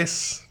her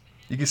face?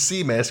 You can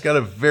see, man, she's got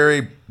a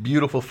very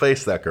beautiful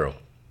face, that girl.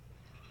 Tell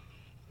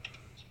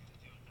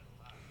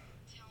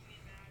me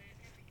about it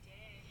every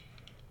day.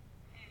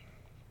 Hey,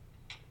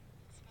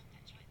 smoke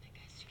that joint. That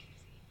guy's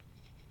jacuzzi.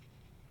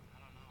 I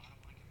don't know. I don't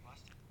want to get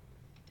busted.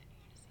 Don't you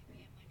want to see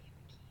me in my new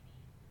bikini?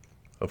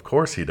 Of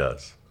course he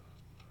does.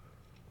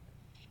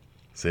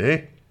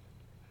 See?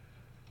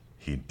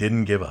 He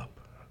didn't give up.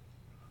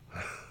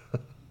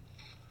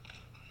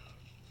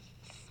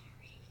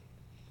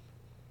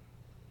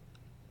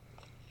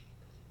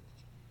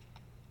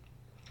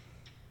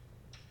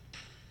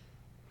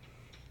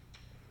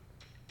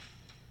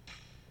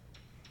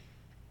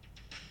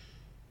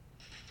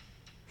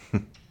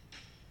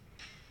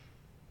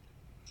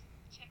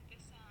 Check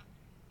this out.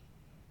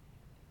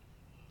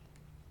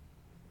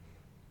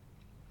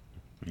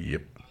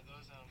 Yep. Are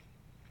those,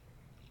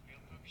 real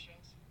poker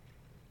shells?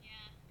 Yeah,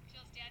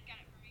 Jill's dad got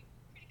it for me.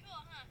 Pretty cool,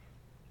 huh?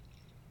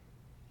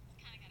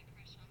 Kinda got a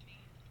crush on me.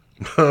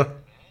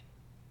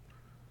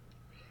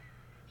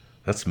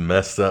 That's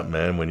messed up,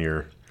 man, when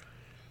your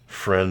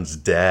friend's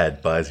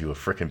dad buys you a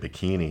frickin'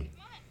 bikini.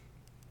 Come on.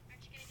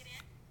 Aren't you gonna get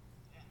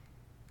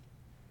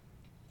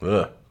in?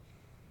 Ugh.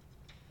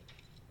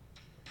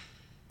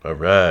 All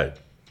right.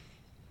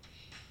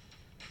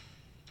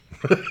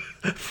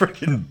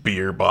 Freaking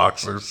beer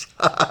boxers.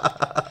 Heard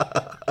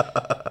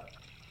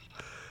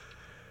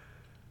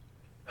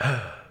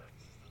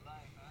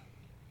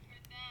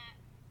that.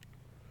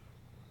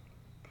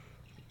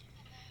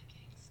 I love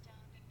getting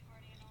stoned and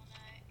partying all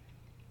night.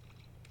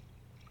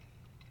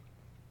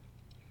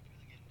 Really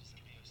getting into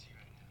some AOC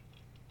right now.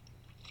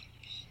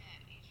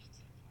 Shit, Agents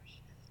of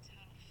Abortion is a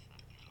total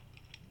fuck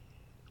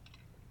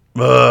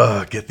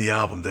up. Get the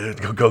album,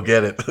 dude. Go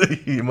get it.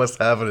 You must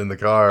have it in the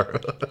car.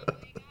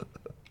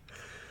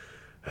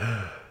 It's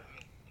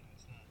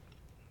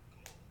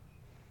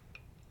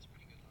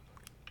pretty good though.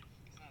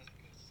 It's not as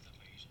good as the stuff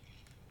I usually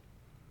get.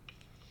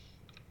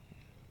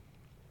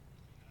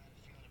 I had a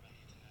feeling about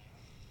you tonight.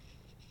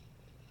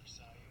 I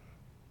saw you.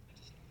 I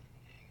just knew we were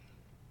gonna hang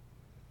out.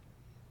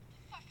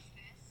 Fuck is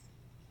this?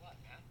 What,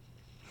 man?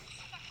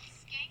 Fucking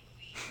skank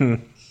weed.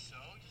 So,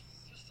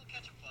 just to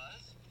catch a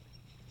buzz?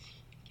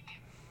 Give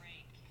me a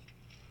break.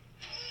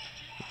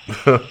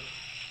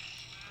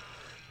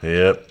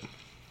 Yep.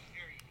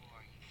 Here you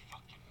are, you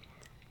fucking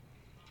worm.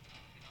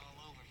 Been all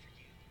over for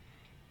you.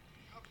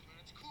 Yup, man,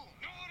 it's cool.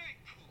 No, it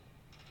ain't cool.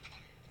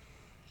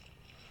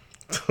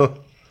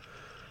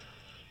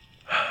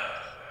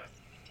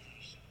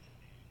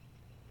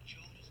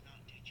 Joe does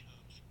not ditch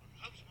Hubs, or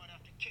Hubs might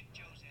have to kick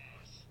Joe's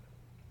ass.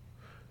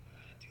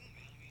 What did I do,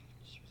 man? I mean,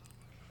 she was all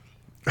over me.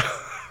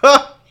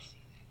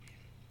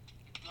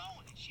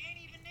 Blowing it. She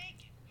ain't even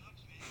naked.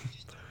 Hubs, man, you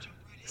just don't jump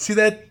right in. See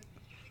that? You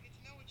gotta get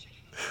to know a chick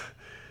enough.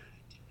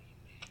 I tell you,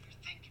 man, you're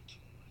thinking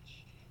too much.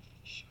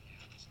 Show you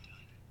how it's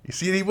done. You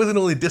see, he wasn't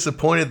only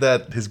disappointed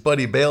that his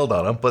buddy bailed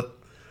on him, but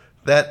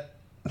that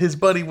his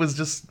buddy was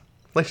just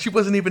like she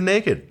wasn't even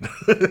naked.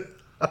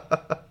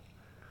 I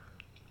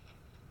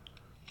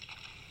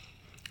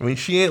mean,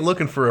 she ain't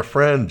looking for a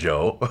friend,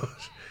 Joe. Want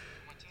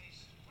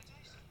taste? Want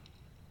taste?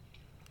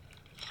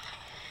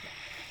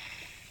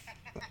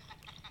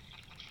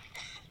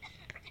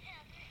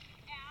 Damn it,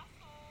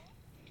 asshole.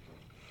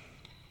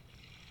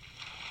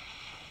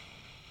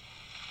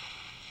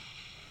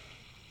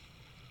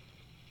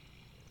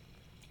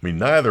 I mean,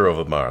 neither of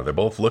them are. They're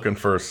both looking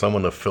for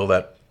someone to fill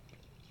that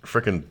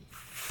freaking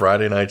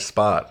Friday night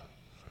spot.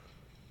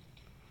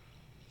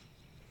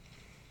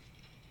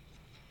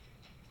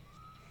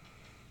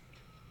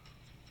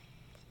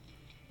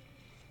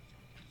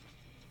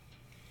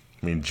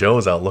 I mean,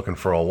 Joe's out looking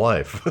for a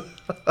wife.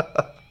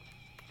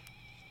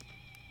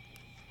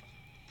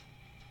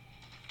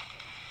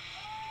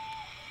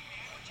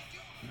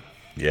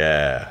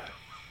 Yeah.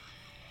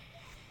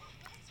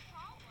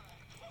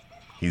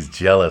 He's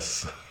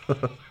jealous.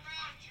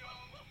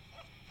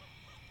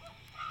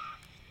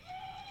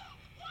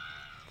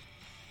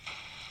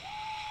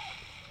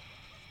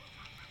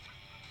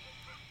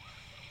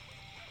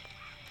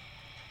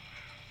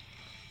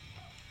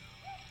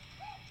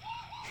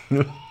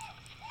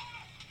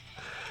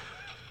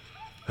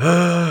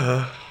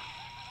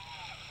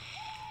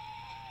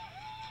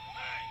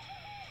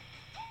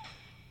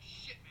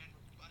 Shit, man,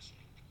 we're busting.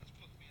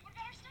 Look, man. What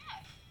about our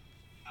stuff?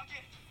 I'll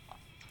get it.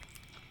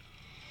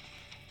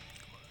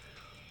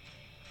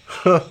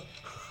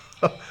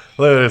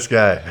 Look at this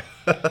guy.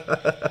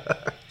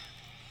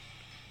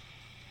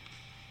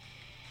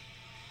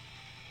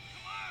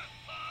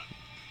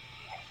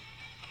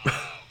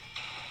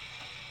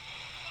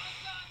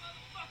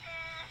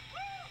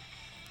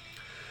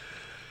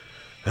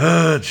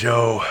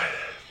 Joe.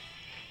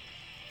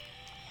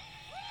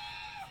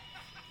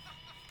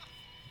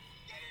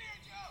 Get in here,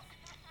 Joe.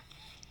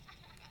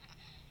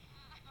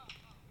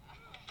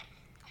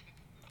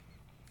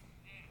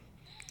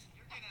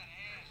 You're getting out of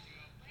hand,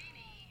 Joe.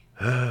 Laney.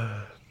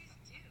 Uh, Please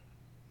do.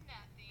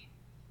 Nothing.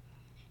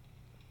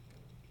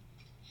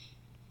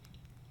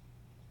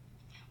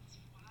 That was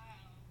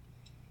wild.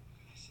 What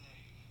can I say?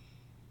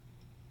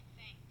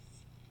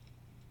 Thanks.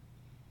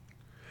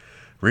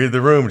 Read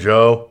the room,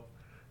 Joe.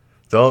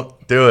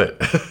 Don't do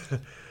it.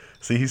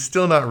 See, he's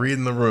still not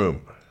reading the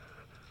room.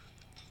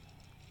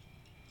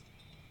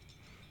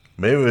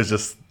 Maybe it was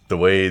just the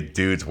way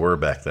dudes were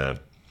back then.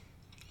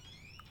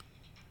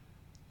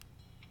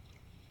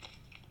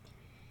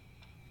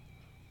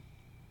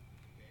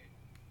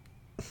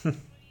 What are you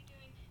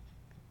doing?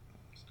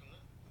 What's going on?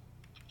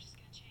 I'm just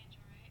gonna change,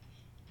 alright?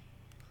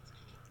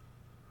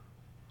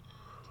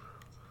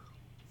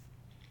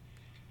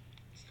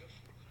 Let's go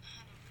for it. I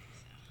don't think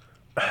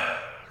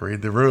so.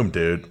 Read the room,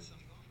 dude. Something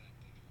going back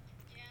there.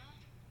 Yeah?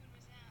 When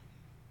was that?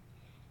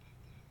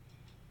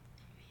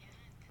 Oh, yeah.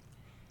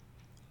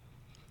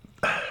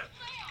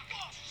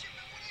 Oh, shit,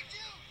 man, what'd I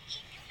do?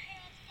 Keep your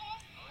hands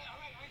off me. All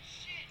right,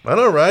 shit. I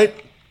know, right?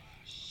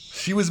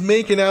 She was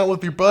making out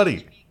with your buddy,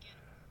 Me again,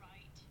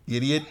 right?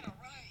 idiot. All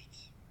right.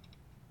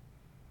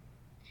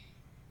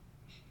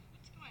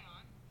 What's going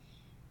on?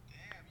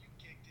 Damn, you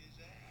kicked his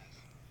ass.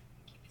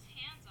 Keep his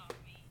hands off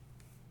me.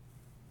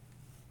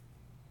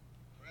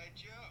 Right,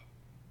 Joe?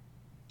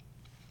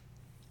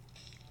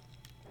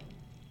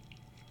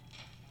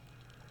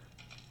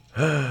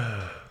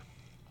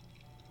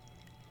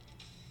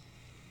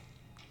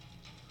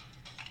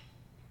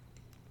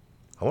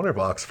 I wonder if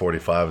Ox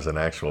 45 is an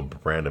actual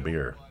brand of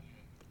beer.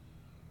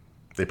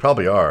 They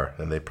probably are,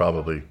 and they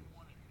probably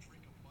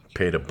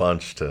paid a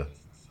bunch to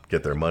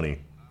get their money.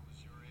 I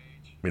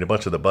mean, a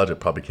bunch of the budget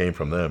probably came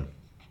from them.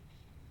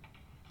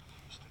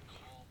 Used to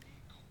call me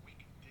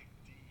Quick Dick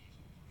D.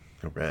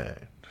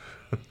 Right.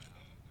 I'm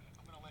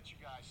gonna let you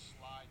guys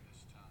slide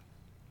this time.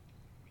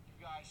 But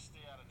you guys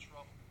stay out of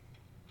trouble.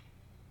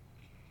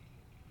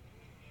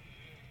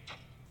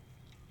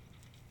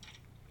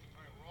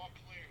 Alright, we're all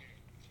clear here.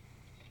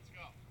 Let's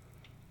go.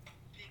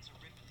 Pigs are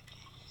ripping the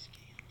cable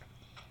scale.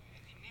 And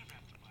they never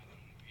have to buy their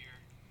own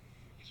beer.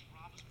 Because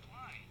Rob is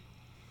blind.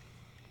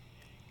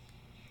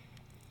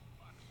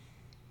 Fuck.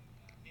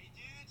 Hey,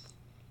 dudes.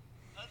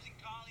 Hubs and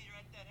Collie are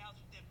at that house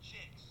with them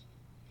chicks.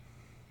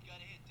 You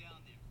gotta head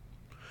down there.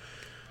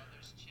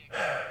 Brothers, chicks.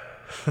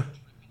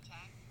 Trippin'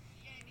 tack.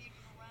 He ain't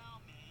even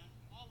around, man.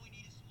 All we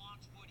need is some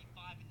Ox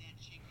 45 and that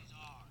chick is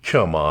ours.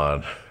 Come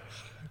on.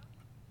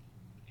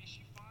 Is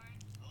she fine?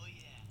 Oh,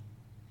 yeah.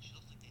 She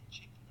looks like that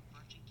chick from the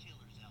Virgin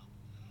Killers album.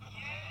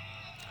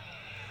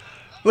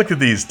 Look at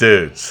these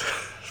dudes.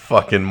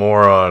 Fucking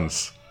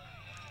morons.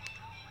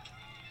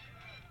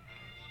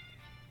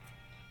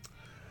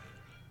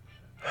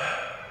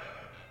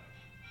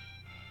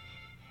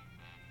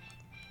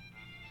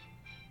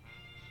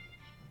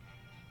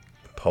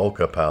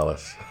 Polka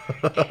Palace. I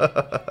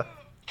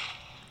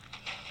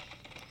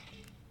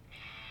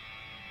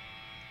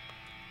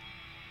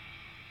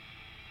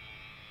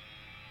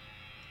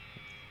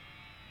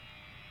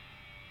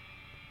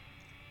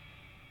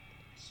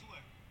swear,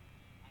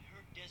 I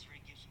heard Desiree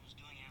Gibson was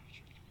doing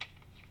amateur.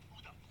 Who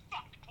the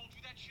fuck told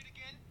you that shit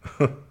again?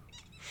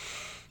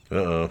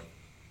 Uh-oh.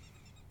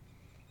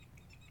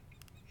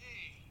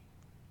 Hey,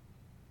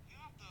 get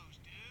off those,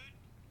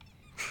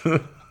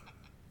 dude.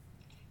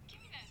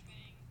 Give me that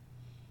thing.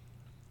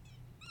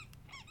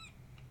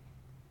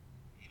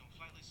 You don't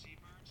flightless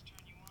seabirds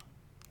turn you on?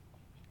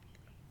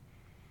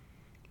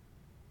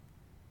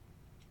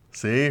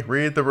 See?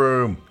 Read the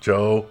room,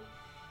 Joe.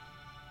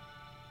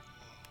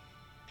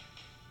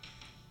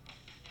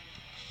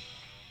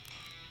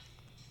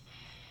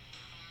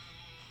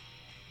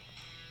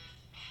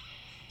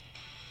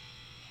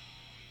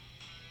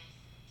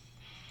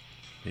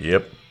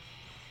 Yep.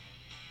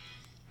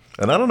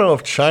 And I don't know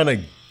if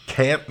China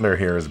Cantner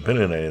here has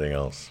been in anything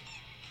else.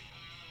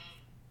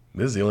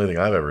 This is the only thing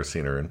I've ever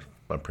seen her in,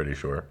 I'm pretty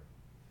sure. I'm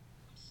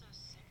so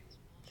sick of this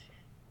bullshit.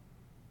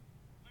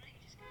 Why don't you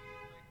just go to your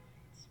black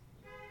lights?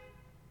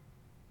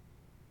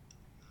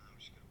 I'm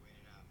just gonna wait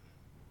it out, man.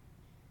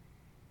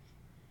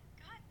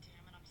 God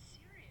damn it, I'm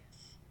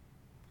serious.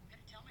 I'm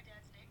gonna tell my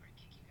dad's neighbor to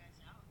kick you guys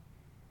out.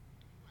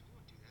 Come on, you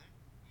won't do that.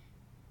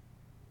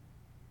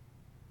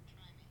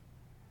 Try me.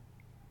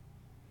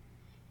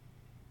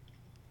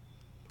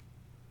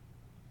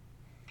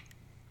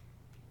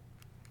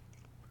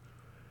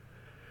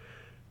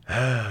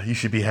 You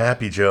should be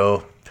happy,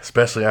 Joe.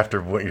 Especially after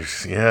what you're...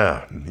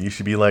 Yeah, you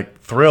should be, like,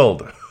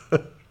 thrilled.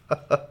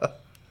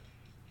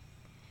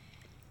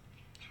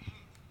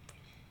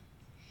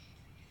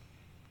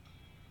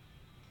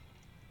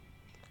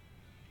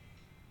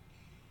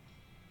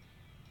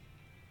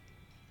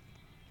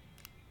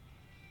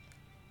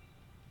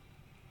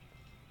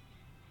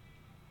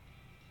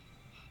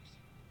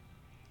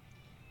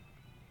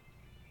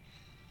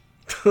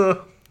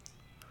 What,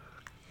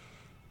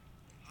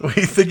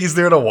 you think he's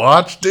there to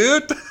watch,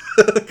 dude?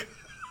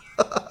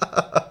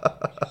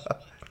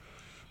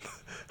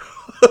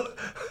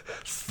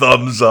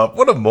 Thumbs up.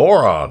 What a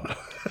moron. What's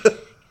going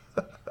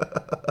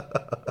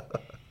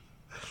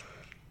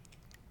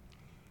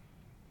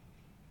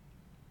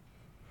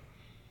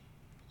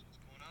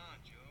on,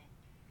 Joe?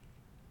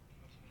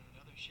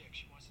 Another chick.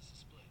 She wants us to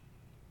split.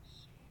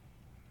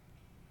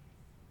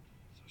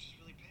 So she's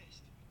really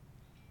pissed.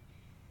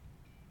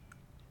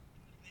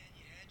 Man,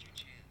 you had your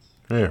chance.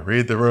 Yeah,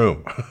 read the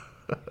room. Gonna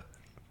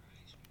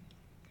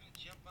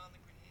jump on the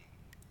grenade.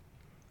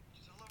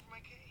 She's all over my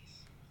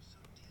case. So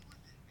deal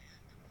with it,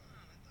 man. Come on.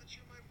 I thought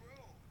you were my bro.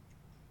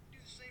 Do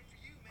the same for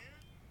you, man.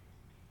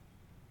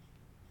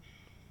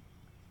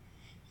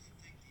 So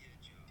take the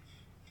edge off.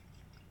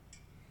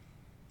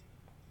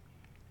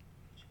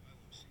 I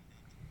won't say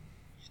nothing.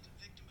 Just a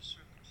victim of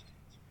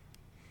circumstance.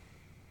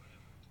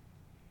 Whatever.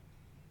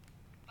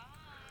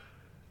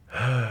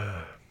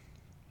 Bye.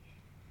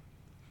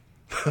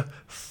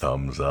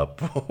 Thumbs up.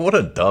 What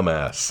a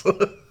dumbass.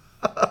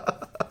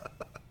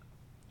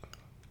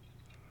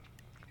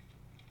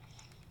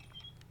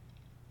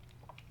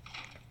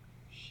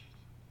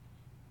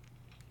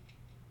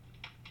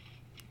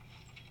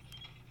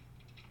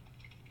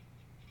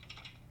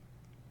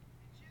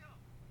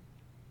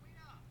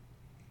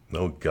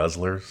 No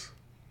guzzlers.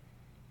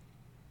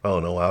 Oh,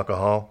 no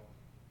alcohol.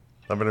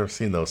 I've never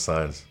seen those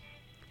signs.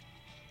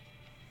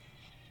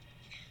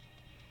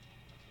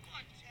 Come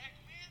on, Jack,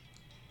 man.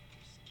 I'm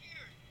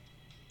scared.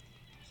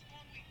 It's a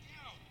long way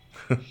down.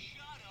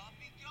 Shut up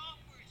and go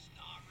for it,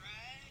 Snot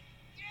Rag.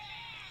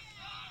 Yeah,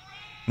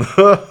 Snot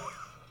Rag.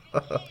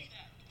 Don't call me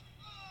that.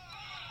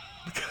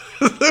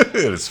 Look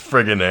at his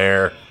friggin'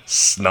 hair.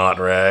 Snot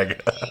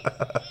rag.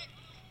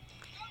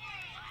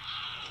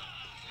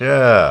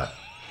 Yeah.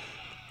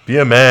 Be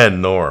a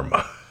man, Norm.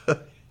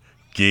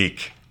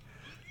 Geek.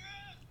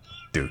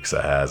 Dukes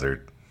of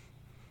Hazzard.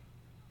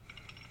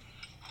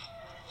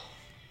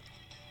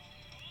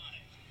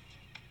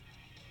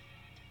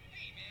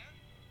 Hey, man.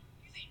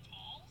 These ain't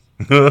balls.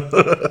 Shit. What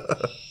the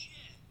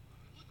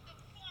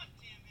fuck,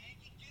 damn man?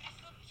 You get us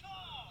some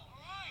tall. All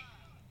right.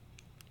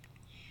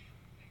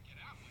 Didn't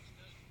get out much,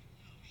 does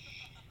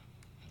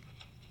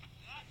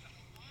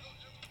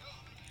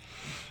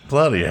it?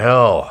 Bloody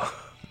hell.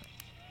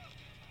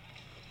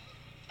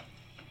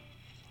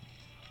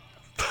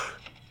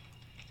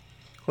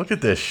 Look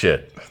at this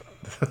shit.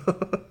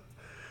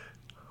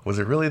 Was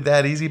it really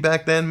that easy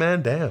back then,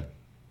 man? Damn.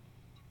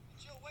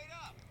 Chill, wait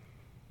up.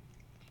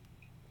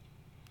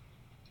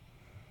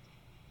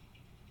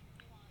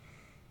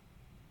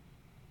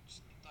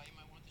 Just thought you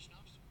might want the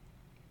schnapps.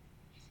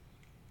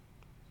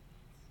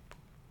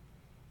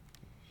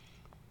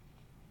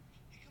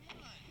 Hey, come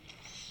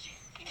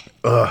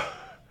on. Ugh.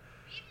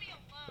 Leave me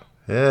alone.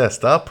 Yeah,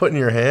 stop putting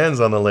your hands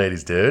on the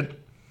ladies, dude.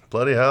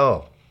 Bloody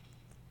hell.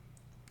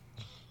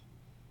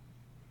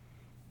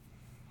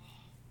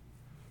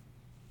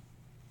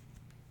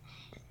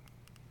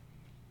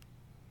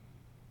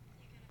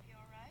 You gonna be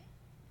alright?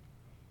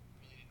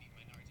 Really didn't need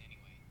my nards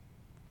anyway.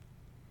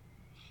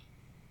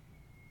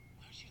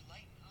 Why don't you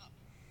lighten up?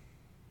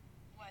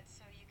 What,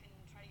 so you can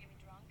try to get me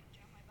drunk and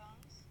jump my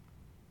bones?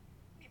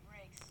 Give me a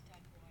break, stud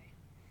boy.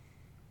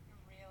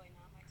 You're really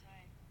not my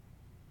type.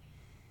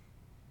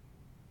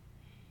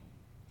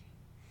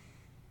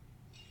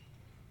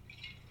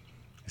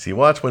 See,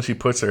 watch when she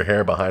puts her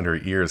hair behind her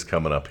ears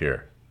coming up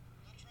here.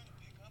 I'm not trying to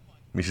pick up on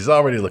you. I mean, she's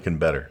already looking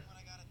better. What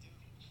I gotta do.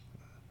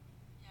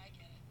 Yeah, I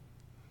get it.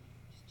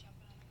 Just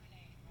jumping on a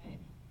grenade, right?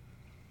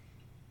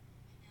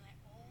 And I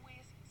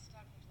always get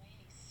stuck with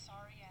Lainey's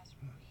sorry-ass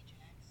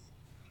rejects.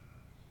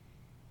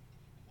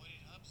 What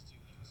did Hubs do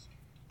that was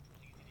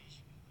brilliant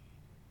initially?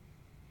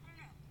 I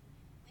don't know.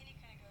 Lainey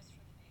kind of goes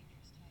for the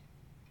dangerous type.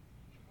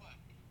 What?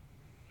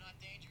 Not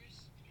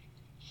dangerous?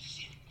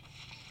 Shit!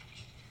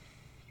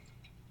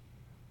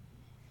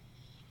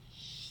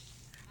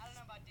 I don't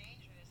know about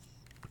dangerous.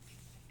 I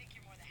think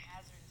you're more the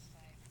hazardous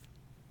type.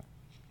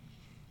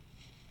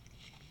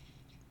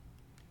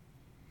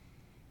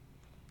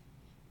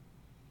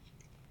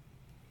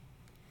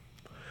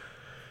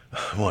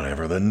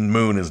 Whatever, the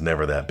moon is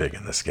never that big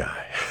in the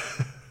sky.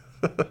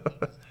 Guy's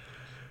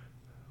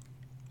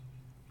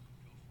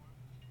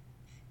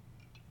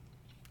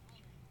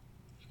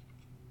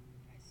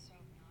so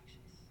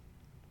obnoxious.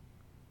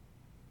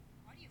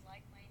 Why do you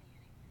like Lainey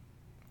anyway?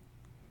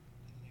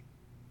 I think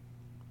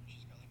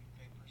she's got like a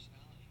great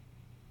personality.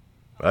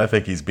 I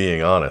think he's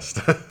being honest.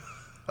 She's jealous.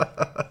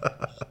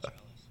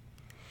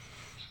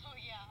 Oh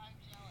yeah, I'm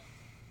jealous.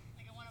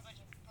 Like I want a bunch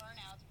of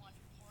burnouts want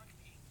to court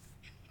me.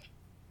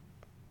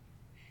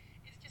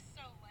 It's just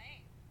so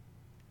lame. I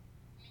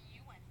mean,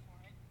 you went for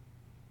it.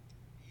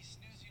 You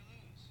snooze, you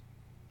lose.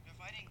 And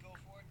if I didn't go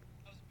for it,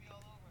 Hubs would be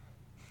all over her.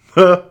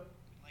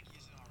 Like he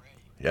isn't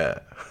already. Yeah.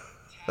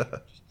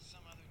 Tap, just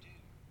some other dude.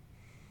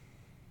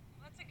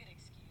 Well, that's a good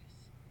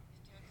excuse.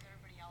 Just do it 'cause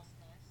everybody else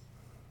does.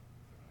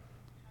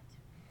 How to?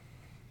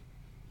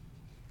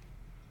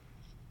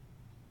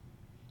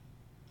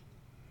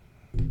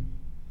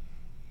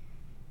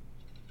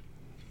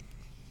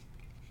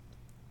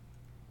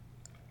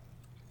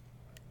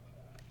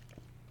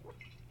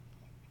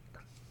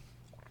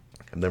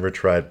 I've never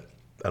tried,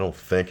 I don't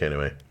think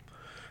anyway.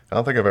 I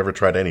don't think I've ever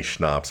tried any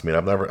schnapps. I mean,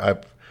 I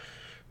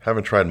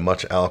haven't tried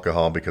much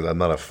alcohol because I'm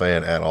not a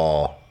fan at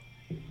all.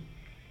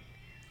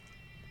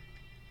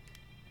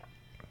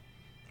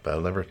 But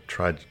I've never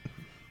tried,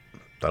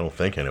 I don't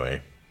think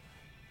anyway.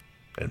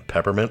 And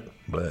peppermint,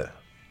 but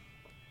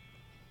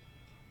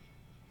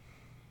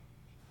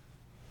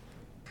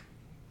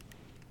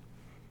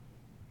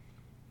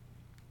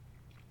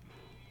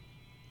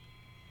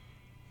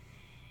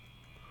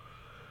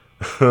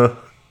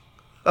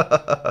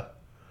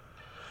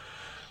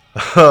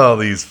oh,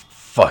 these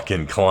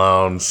fucking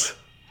clowns.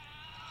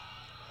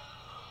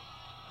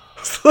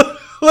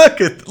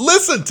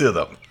 Listen to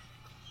them.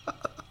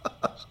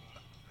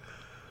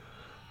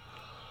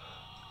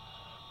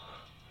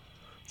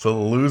 So the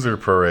loser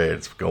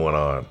parade's going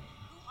on. Who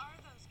are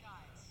those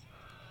guys?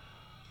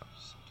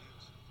 Some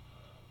dudes.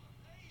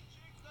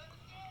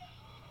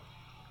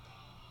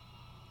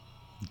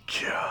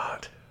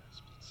 God.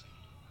 Split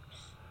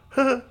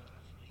second.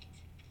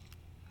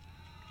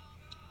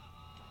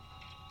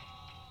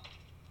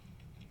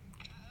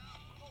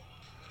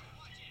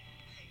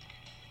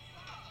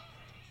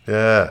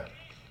 Yeah.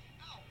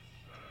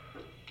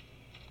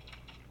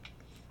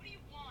 What do you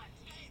want?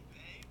 Hey,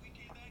 babe, we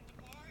came back to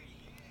party.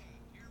 Yeah.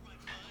 Here are my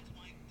buds,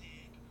 my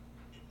dick,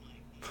 and my.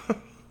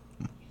 From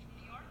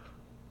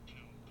New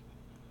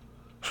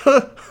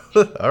York?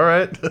 All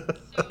right. So, what is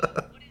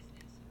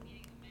this?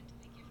 Meeting the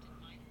mentally gifted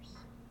minors?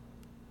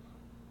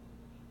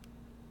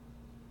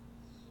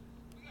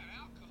 We got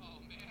alcohol,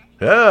 man.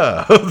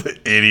 Yeah. The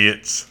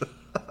idiots. Hey,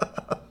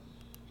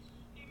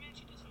 man,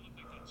 she doesn't look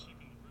like that chick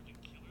in the Virgin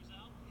Killers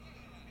album.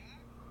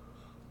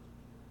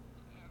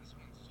 Yeah, this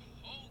one's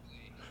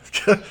ugly.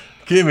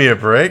 Give me a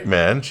break,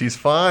 man. She's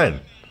fine. The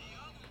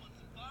other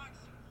one's a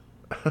boxer.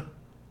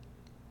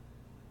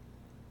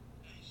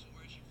 Hey, so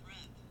where's your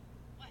friend?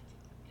 What? You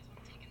guys want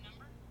to take a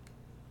number?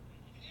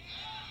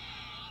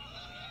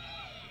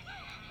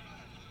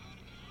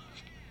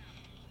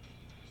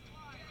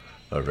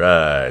 All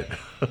right.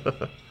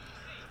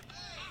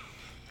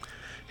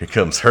 Here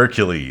comes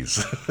Hercules.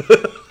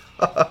 Fucking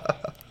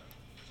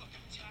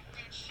Jack,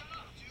 man, shut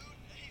up, dude.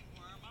 Hey,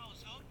 Worm, I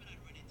was hoping I'd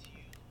run into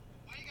you.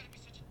 Why you gotta be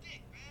such a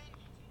dick, man?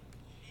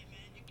 Hey,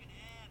 man, you can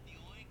have the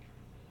oinker.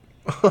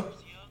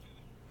 Where's the other one?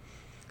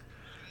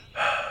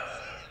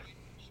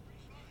 She's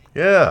pretty fine.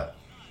 Yeah. Not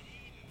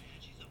even, man.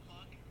 She's a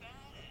fucking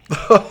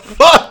badass.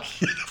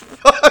 Fuck you.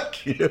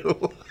 Fuck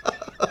you.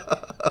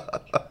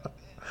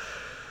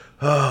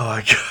 Oh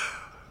my god.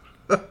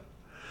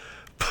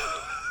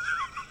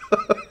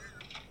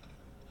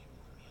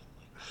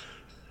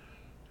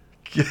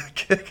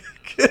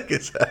 Kick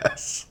his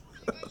ass. You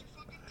guys are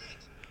fucking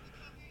dicks. You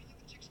come here, you think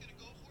the chick's gonna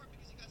go for it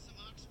because you got some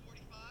Ox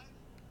 45?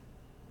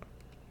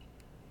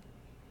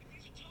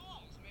 These are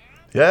talls,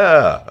 man.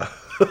 Yeah.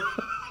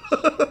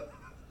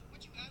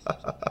 What you asking?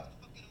 Fucking orange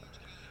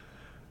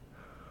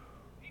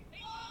guy.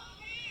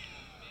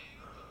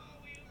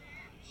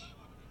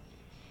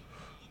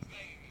 Looks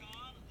like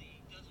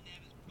Connolly doesn't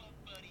have his butt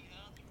buddy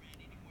Hunt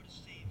around anymore to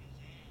save his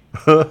ass.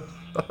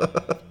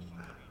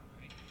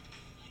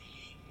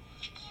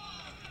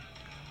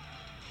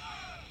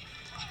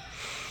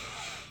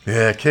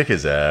 Yeah, kick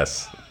his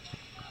ass. No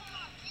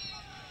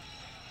shit,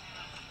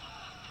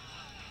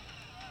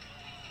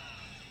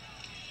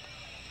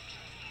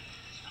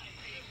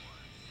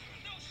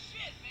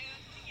 man.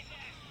 Kick his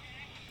ass,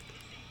 man. He's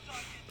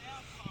talking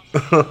now,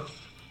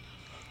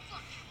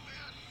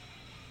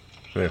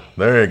 Connolly.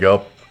 There you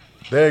go.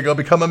 There you go.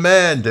 Become a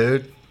man,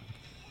 dude.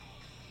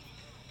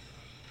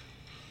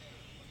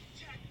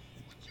 Jack,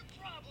 what's your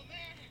problem,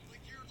 man?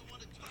 Like you're the one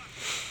to talk.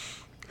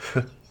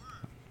 Man,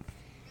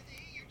 they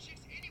hate your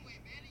chicks anyway,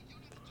 man, and you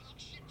don't have to talk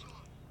shit to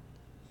them.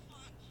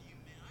 Fuck you,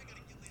 man. I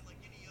gotta get laid like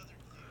any other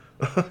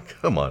dude.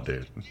 Come on,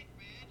 dude. Dick,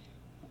 man.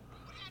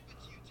 What happened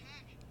to you,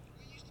 Tack?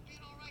 You used to be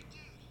an alright dude.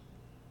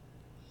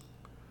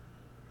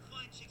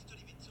 Fine chicks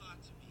don't even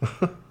talk to me.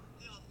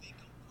 They all think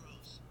I'm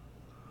gross.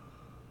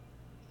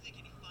 You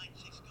think any fine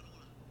chick's gonna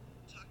wanna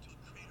talk to a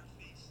crater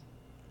face?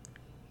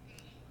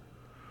 Man,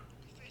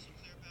 your face will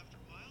clear up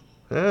after a while.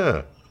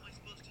 Yeah. What am I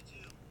supposed to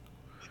do?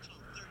 Wait till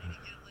I'm 30 to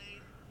get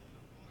laid?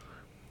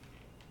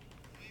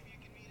 Maybe you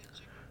can meet a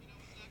chick,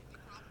 with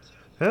acne problem too.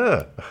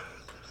 Yeah.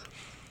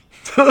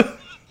 Fuck you. I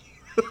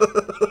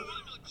don't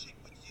want no chick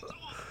with you. It's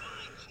all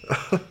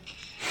fine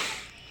chicks.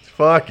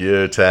 Fuck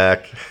you,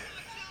 Tack.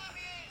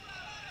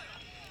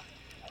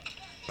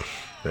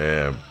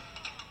 Damn. You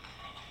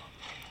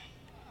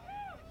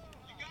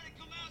gotta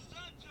come out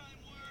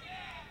sometime, Worm.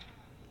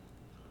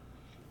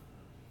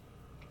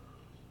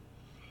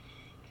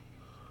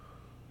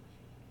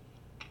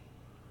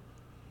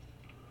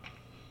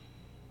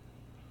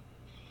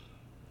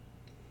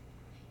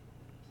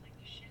 Looks like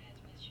the shitheads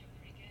missed you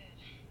pretty good.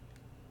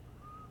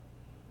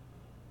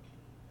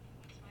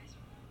 What's nice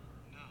for them?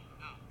 No,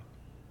 no.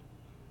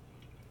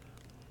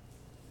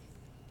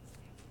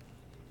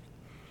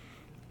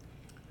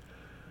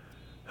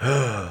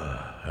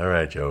 All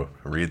right, Joe.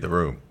 Read the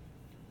room.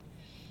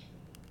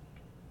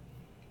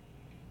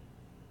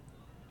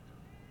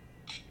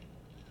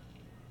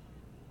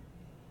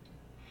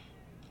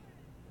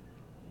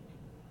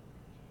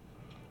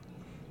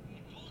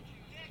 Told you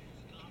Dex was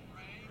gonna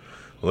break.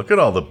 Look at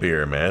all the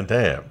beer, man.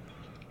 Damn. Looks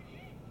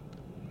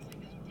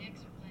like those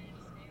dicks are planning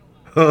to stay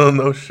a while. Oh,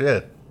 no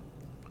shit.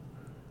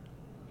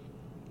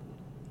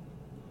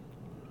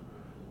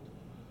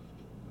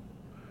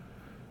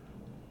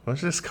 Why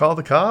don't you just call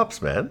the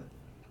cops, man?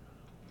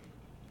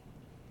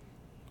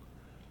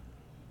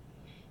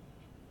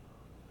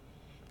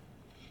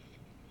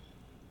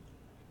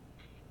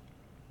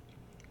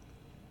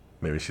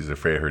 Maybe she's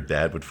afraid her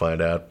dad would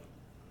find out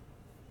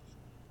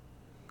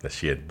that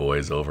she had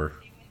boys over,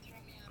 You wouldn't throw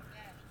me out of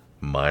bed.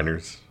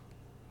 minors.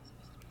 I'm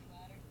supposed to be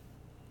flattered.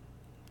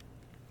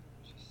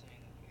 She's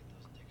saying that to get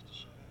those dicks to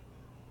shut up.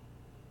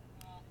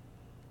 Well,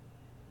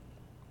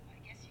 I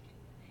guess you can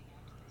hang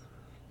out to this one.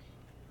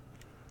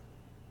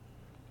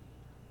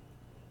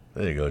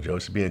 There you go, Joe.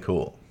 She's being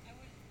cool. I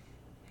wouldn't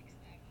mix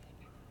that with that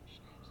peppermint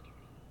schnapps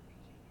starting crazy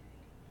work.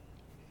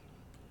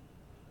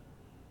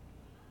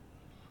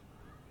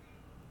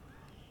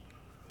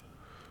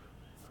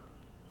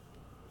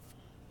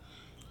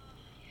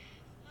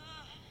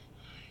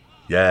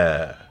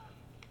 Yeah.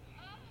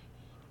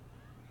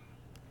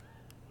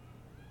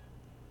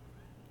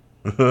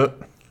 Should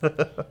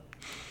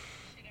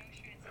I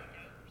wish we had some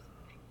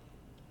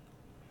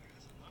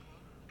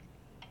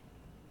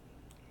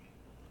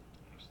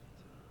dope or something?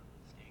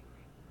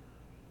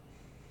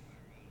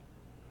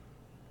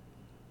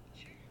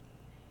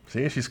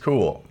 See, she's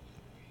cool.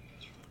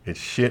 It's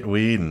shit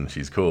weed and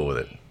she's cool with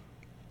it.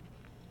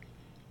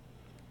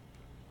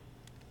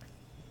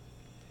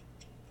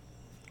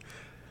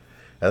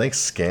 I think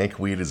skank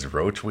weed is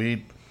roach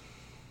weed.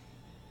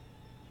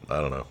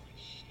 I don't know.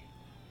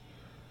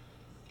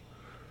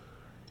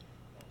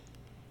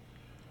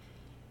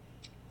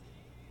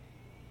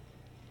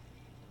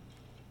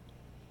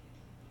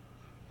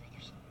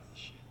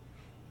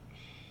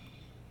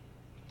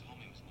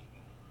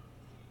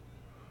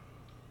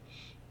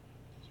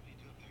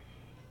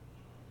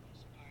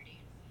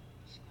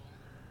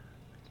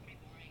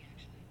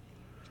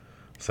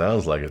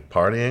 Sounds like it.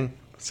 Partying?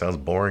 Sounds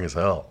boring as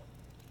hell.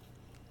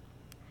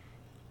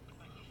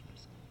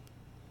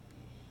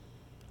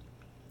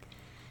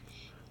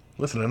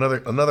 Listen,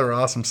 another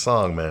awesome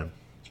song, man.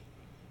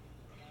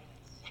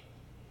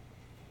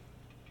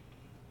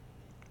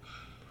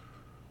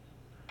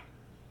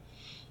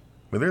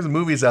 I mean, there's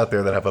movies out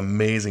there that have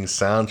amazing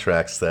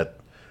soundtracks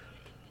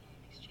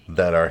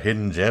that are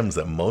hidden gems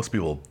that most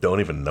people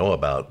don't even know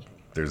about.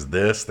 There's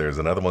this. There's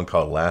another one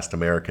called Last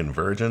American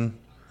Virgin,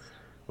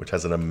 which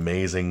has an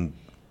amazing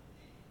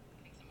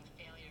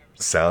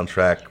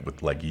soundtrack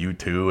with like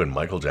U2 and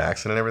Michael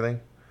Jackson and everything.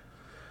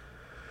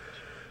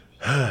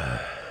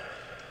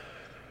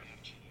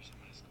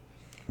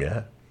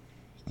 Yeah,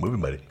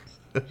 movie buddy.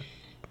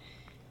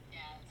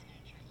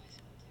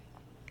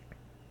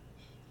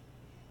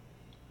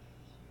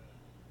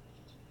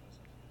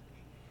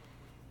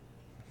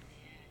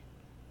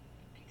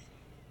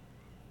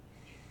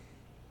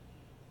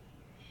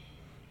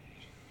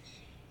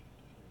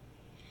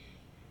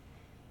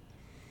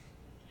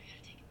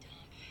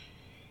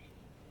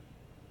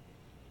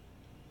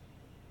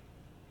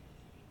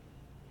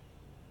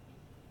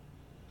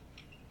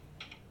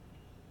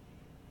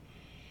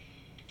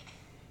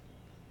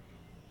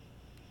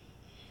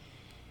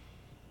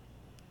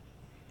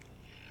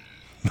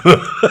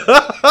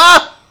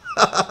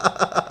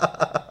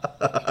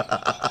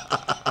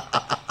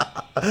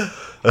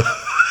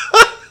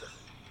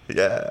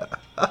 Yeah.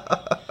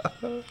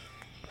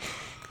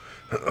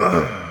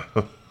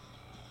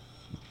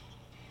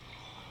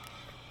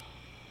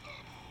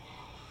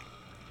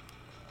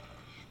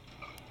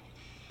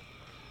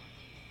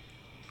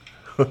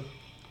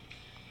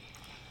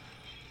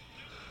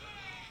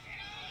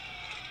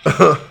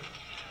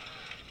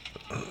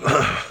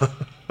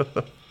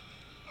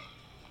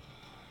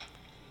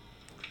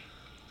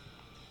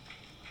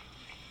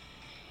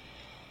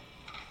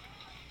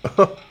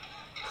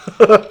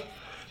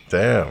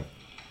 Damn.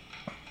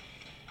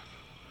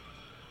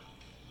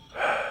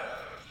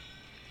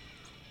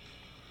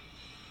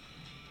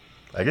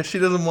 I guess she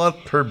doesn't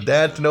want her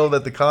dad to know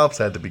that the cops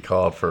had to be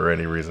called for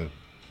any reason.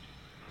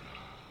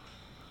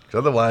 'Cause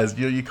otherwise,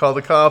 you call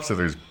the cops if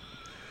there's a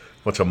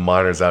bunch of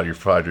minors out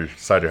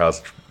outside your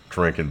house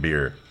drinking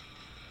beer.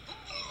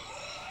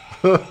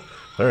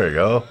 There you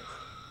go.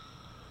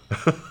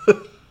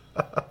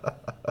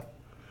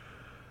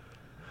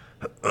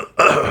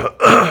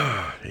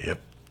 Yep.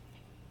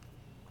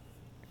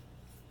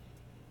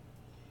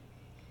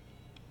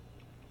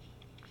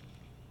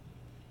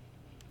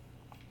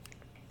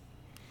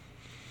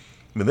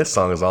 I mean, this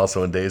song is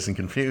also in Dazed and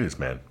Confused,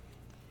 man.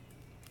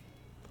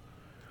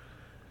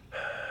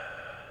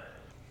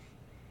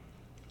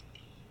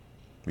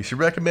 You should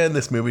recommend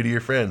this movie to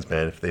your friends,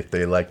 man, if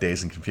they like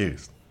Dazed and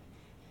Confused.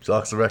 You should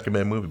also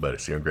recommend Movie Buddy,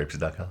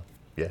 SeeOnGrapes.com.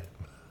 Yeah.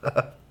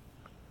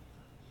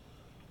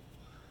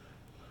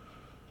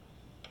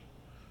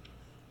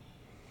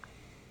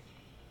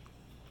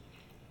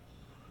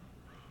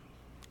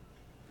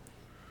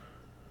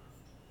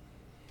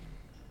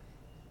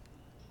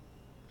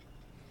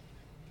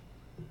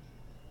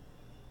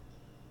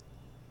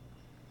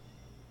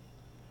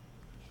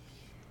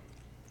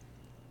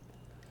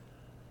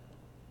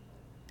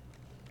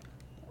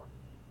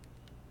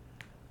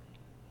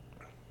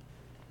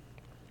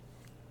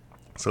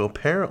 So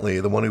apparently,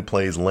 the one who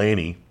plays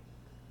Lainey,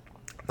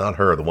 not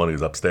her, the one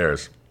who's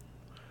upstairs,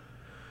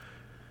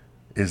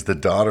 is the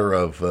daughter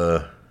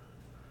of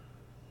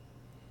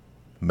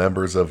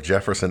members of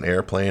Jefferson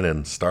Airplane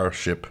and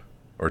Starship,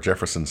 or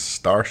Jefferson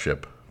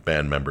Starship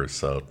band members.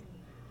 So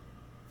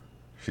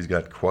she's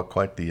got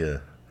quite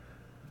the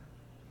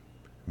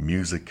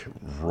music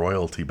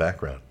royalty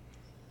background.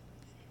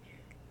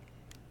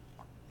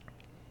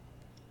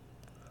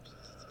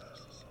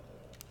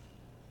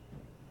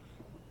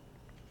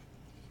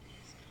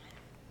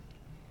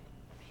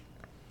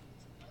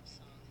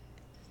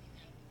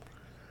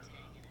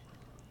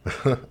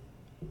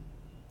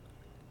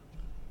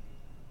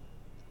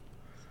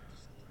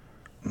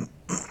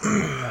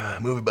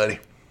 Movie Buddy.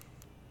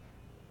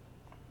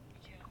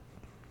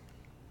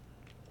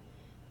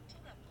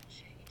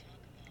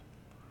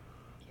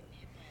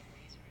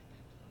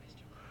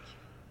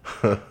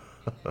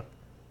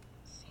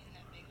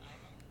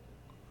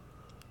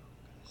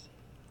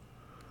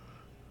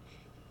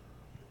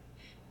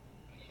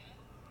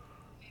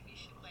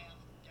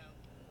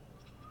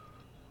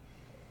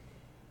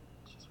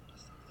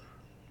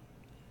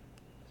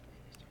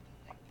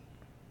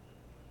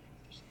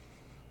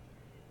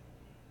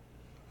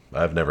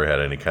 I've never had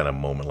any kind of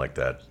moment like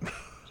that.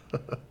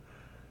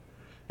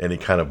 Any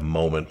kind of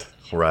moment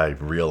where I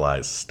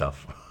realize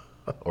stuff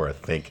or I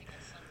think,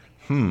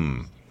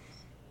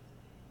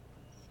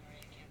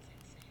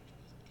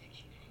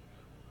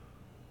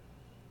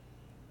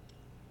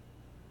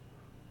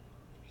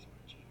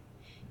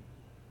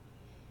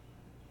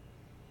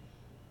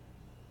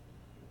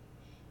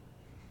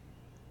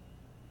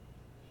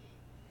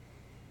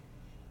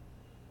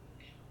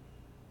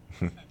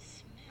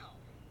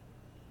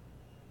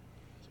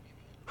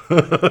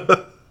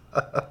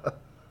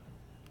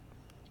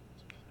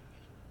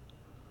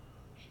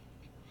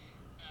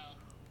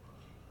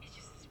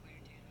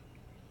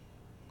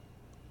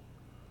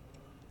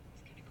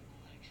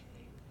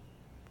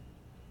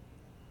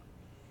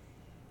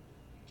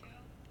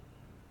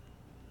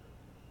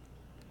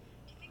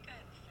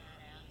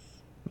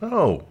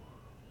 Oh.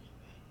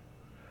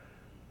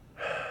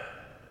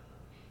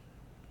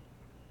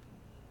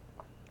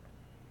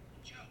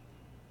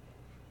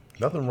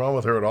 Nothing wrong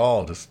with her at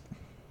all. Just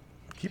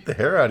keep the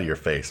hair out of your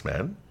face,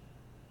 man.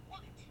 What?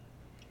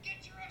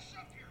 Get your ass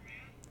up here,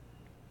 man.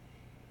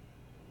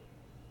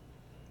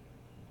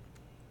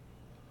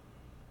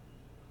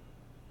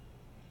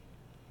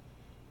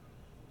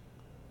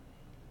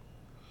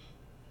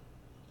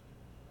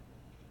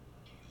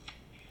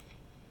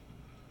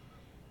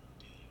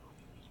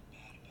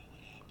 Bad about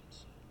what happened,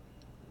 so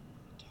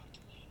talk to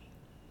Lady.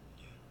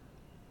 Yeah.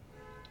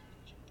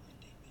 It's your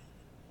birthday, man.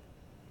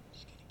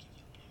 She's gonna give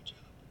you a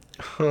blowjob.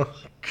 Oh,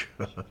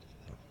 God.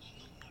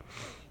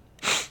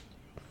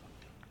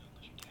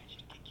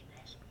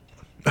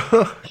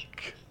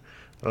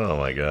 Oh,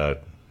 my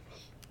God.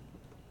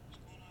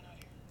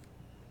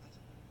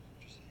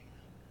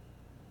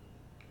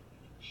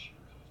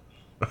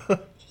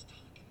 Just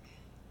talking, man.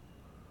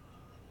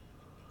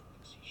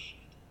 See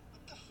shit.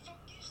 What the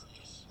fuck is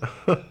this?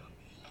 Man,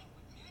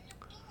 you're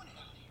blowing it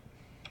out here.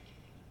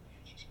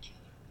 She's a killer.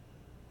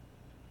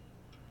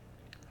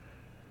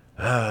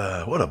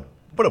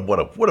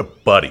 What a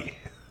buddy.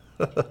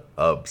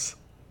 Hubs.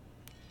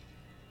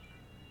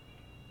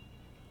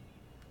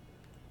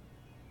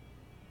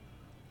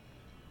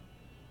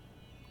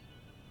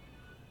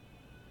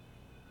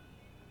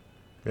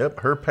 Yep,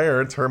 her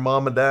parents, her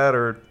mom and dad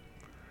are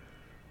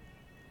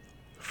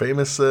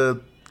famous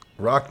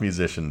rock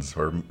musicians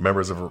or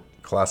members of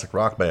classic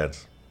rock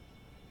bands.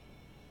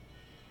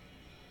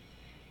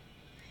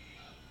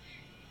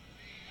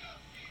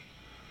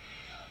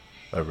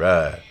 All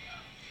right.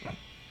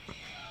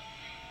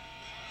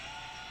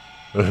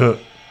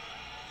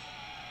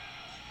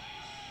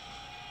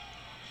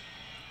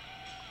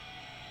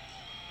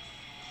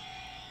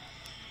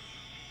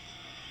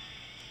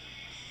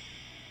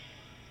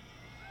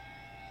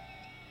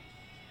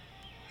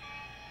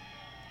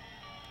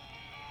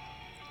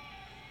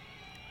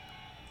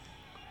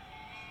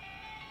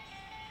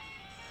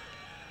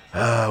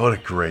 Ah, what a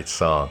great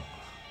song.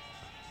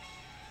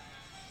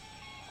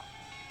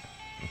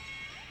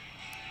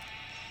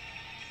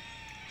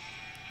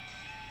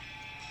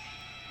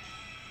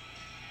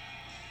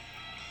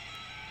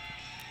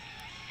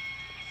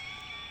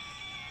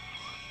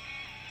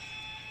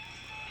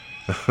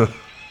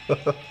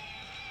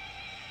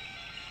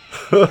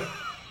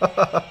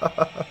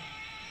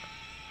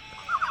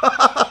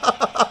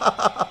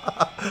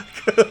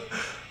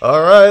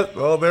 All right,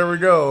 well, there we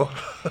go.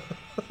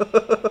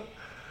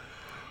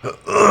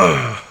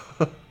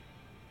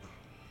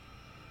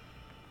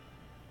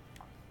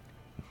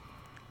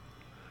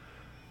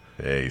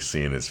 Hey, he's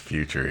seeing his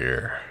future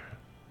here.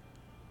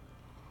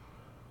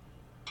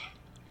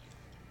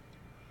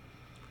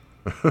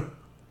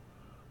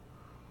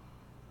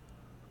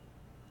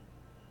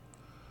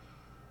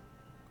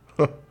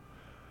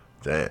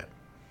 Damn.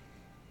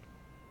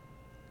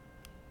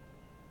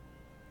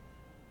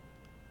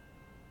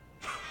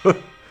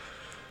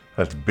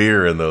 That's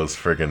beer in those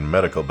friggin'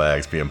 medical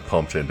bags being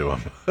pumped into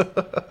him.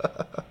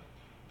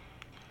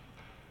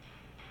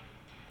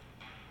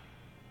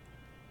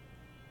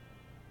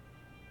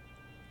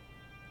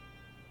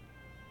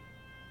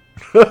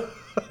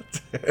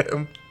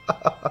 Damn.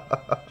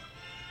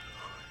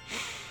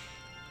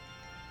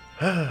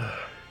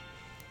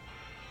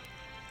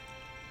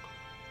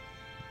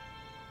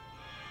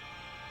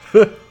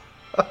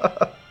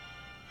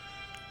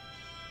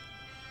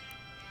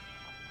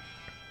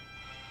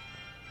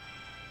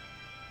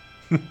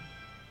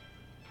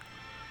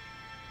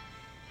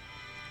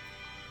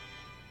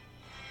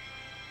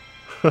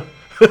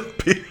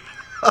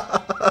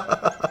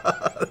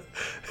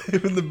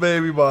 Even the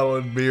baby bottle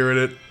had beer in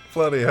it.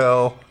 Bloody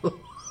hell.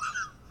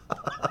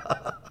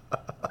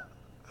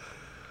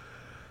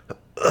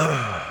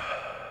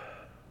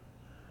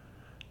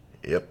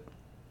 Yep.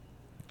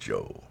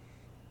 Joe.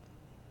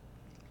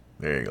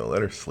 There you go.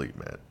 Let her sleep,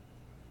 man.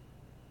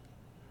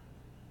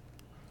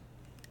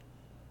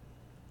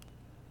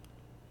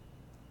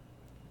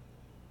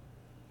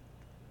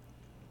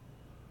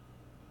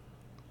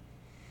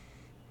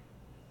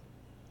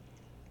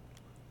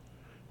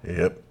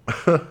 Yep.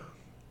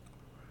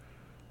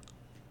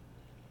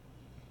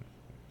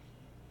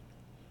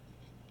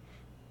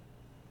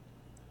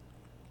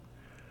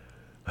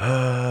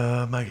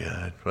 My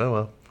God.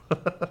 Well.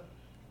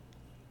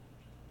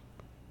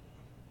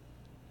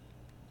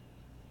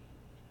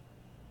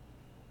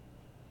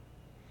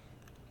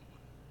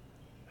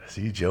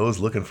 See, Joe's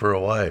looking for a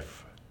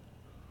wife.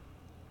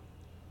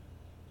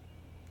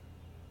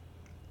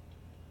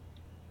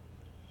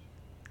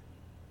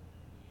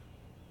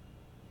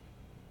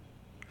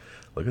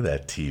 Look at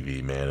that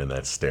TV, man, and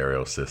that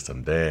stereo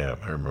system. Damn,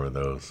 I remember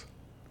those.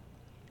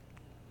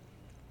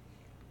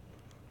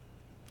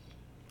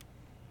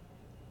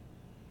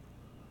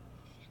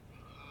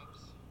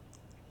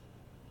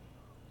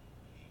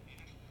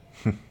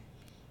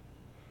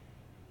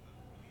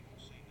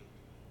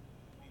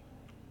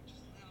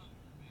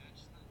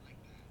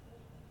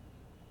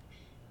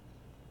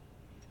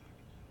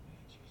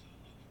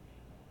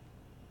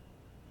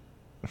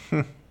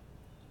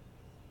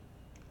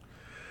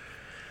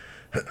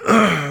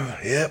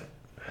 Yep.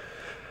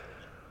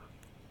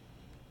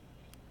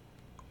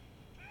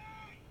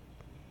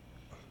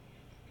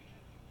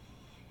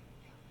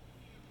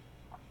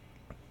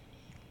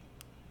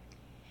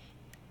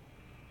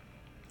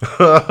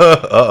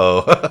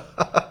 Uh-oh.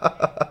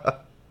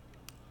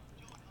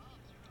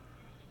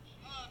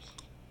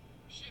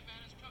 Shit, man,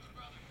 it's Trump's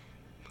brother.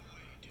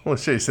 Well,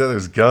 shit, you said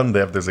there's a gun.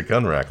 There's a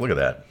gun rack. Look at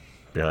that.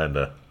 Behind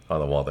on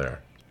the wall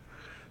there.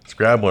 Let's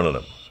grab one of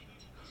them. Who's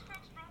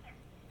Trump's brother?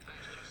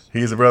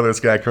 He's the brother of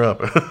Sky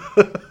Crump. He has chicks.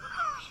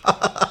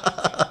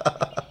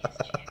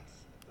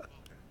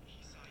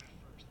 He saw you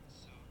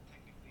first, so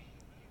technically, you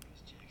were his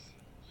chicks.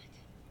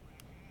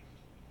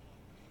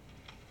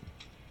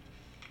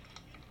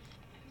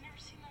 I've never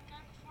seen that guy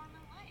before in my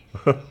life.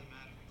 Doesn't matter.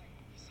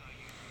 He saw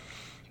you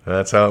first.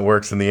 That's how it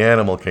works in the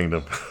animal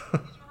kingdom. Those are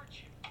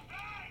chicks.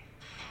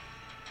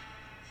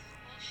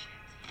 Bullshit.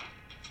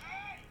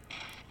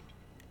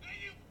 Hey,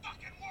 you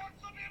fucking want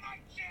some of my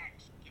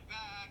chicks? Get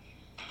back.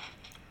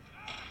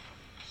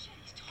 Shit,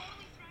 he's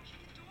totally thrashing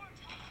the door.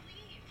 Tell him to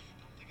leave.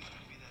 I don't think it's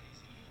gonna be that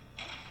easy.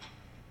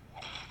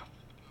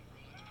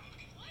 Umbrella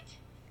book. What?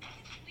 You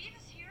can leave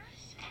us here?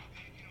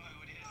 Babe, you know how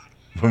it is.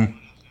 Boom. One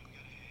house, now we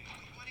gotta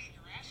hang. You wanna get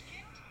your ass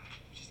kicked?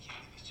 We just can't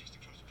leave these chicks to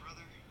Trump's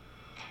brother.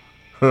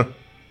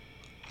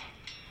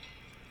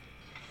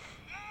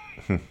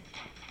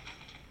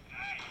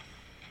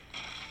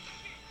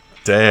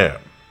 Damn.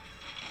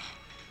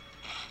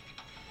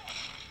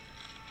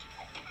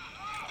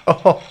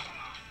 Oh.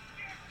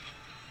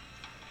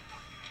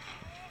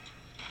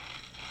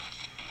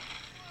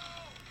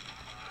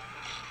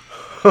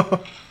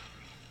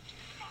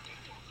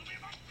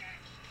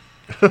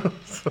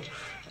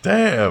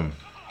 Damn.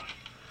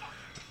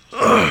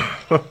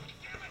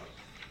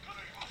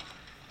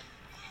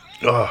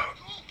 Oh.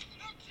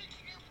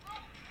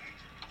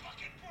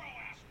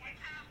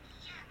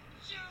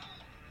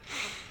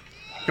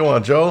 Go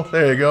on, Joe.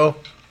 There you go.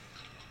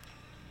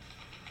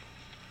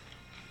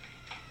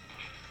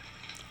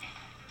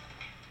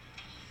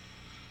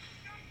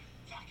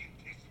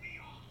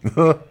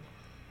 This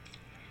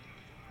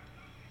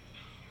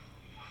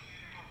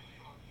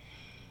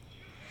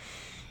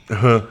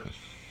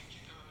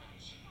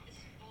is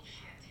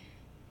bullshit.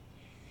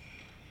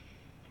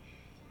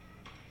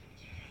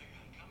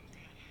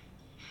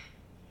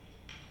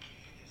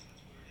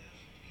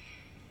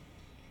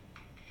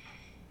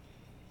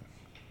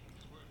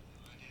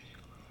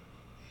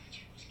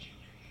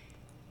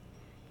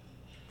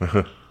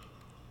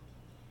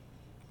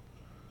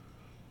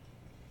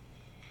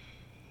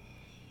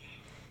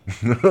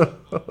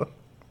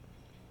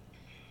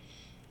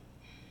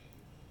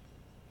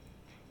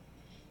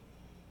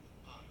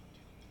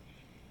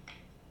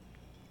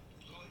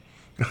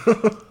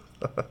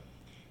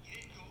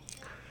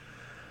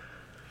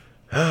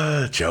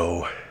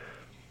 Joe.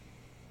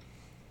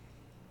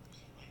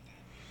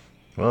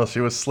 Well, she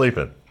was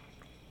sleeping.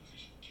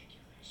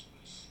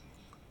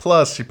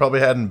 Plus, she probably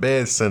hadn't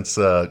bathed since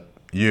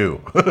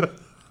you.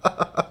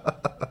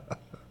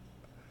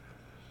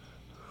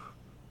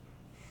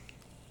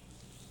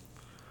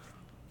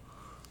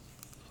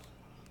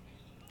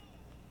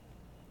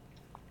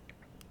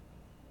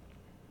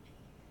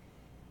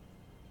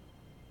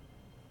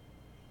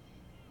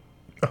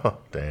 Oh,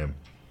 damn.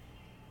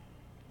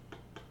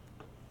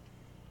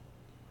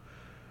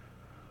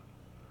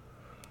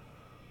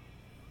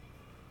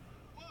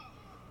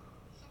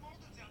 Some old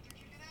dude's out there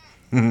kicking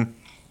ass.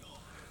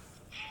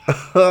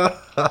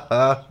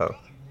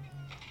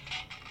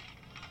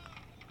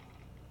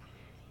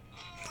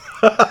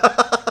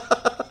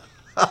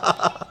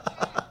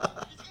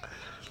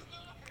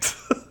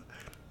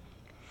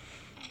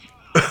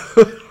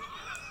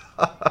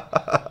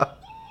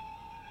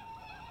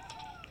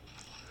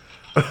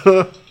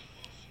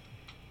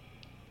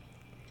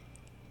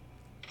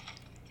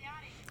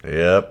 Daddy,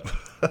 Yep. What's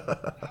going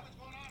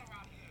on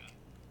around here? What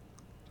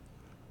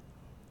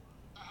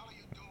the hell are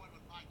you doing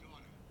with my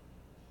daughter?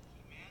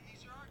 Man,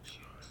 these are our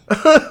chicks.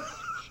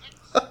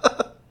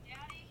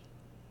 Daddy,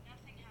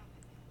 nothing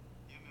happened.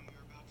 Yeah, man, we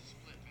were about to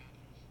split, man.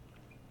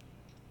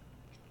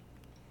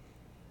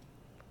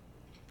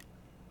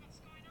 What's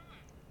going on?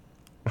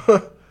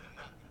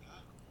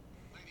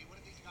 Lady, what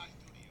did these guys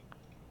do to you?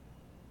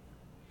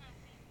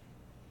 Nothing.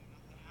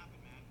 Nothing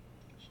happened, man.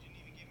 She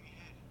didn't even give me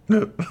head.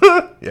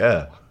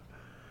 Yeah.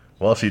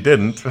 Well, she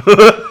didn't.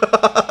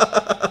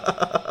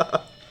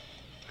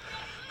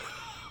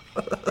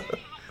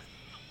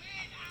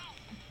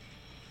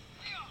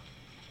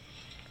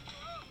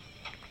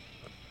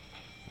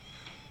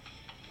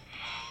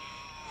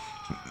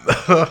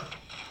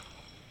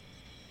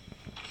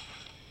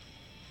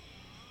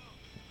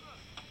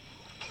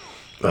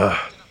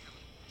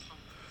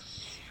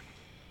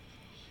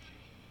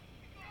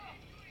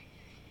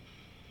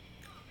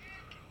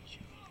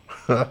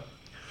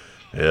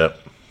 Yep.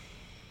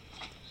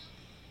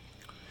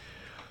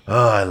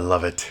 Oh, I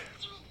love it.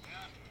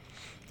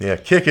 Yeah,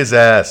 kick his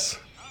ass.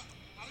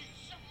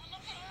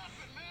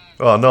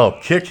 Oh, no,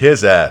 kick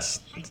his ass.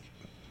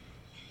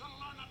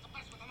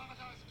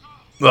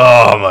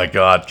 Oh, my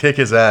God. Kick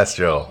his ass,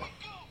 Joe.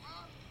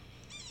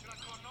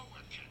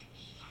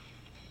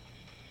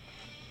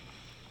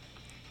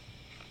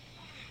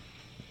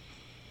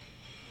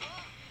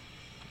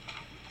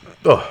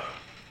 Oh.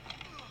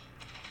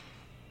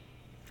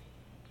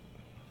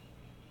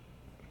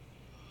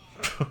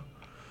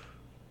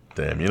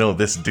 Damn, you know,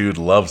 this dude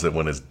loves it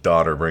when his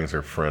daughter brings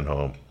her friend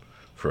home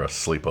for a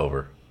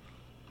sleepover.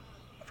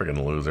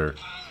 Freaking loser.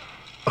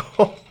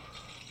 Oh,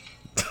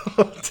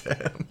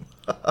 damn.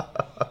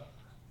 Operator,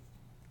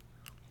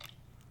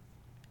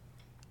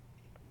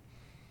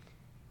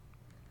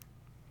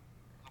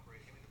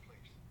 give me the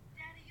police.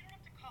 Daddy, you don't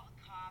have to call the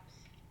cops.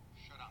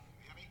 Shut up.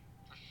 You hear me?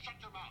 Just shut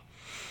your mouth.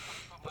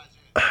 Trouble as is.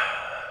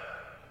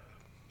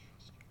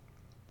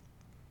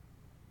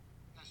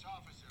 Yes,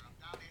 officer. I'm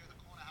down here at the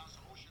corner house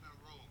of Ocean and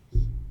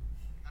Rose.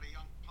 Got a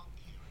young punk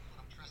here. I thought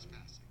I'm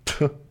trespassing.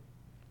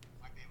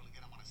 Might be able to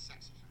get him on a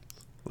sex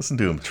offense. Listen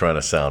to him trying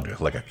to sound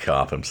like a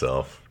cop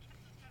himself.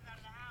 Let's get out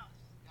of the house.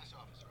 Yes,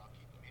 officer. I'll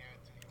keep him here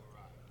until you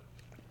arrive.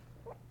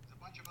 There's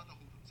a bunch of other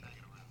hoodlums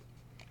hanging around.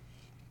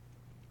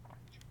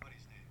 What's your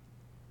buddy's name?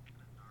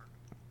 Dark.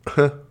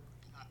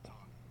 He's not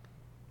talking.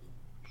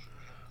 I'm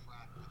sure he'll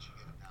crack once you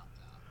get him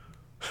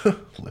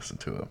downtown. Listen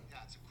to him.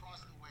 Yeah, it's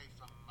across the way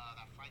from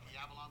that Frankie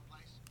Avalon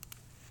place.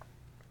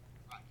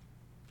 Right.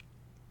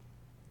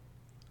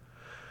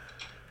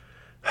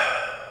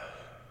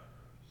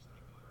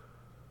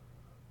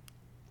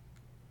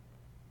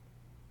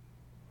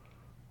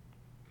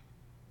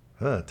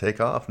 Take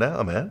off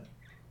now, man.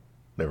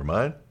 Never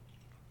mind.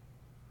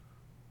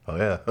 Oh,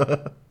 yeah.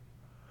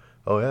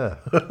 Oh, yeah.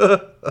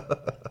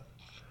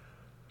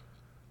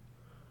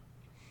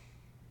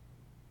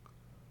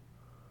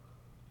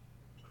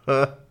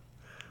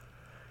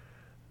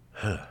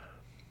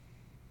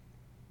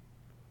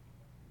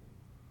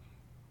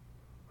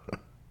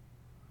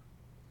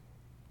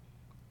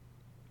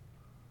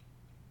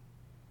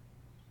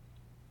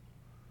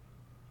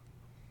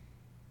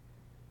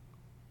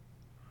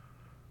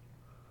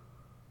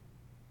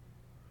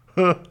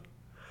 Very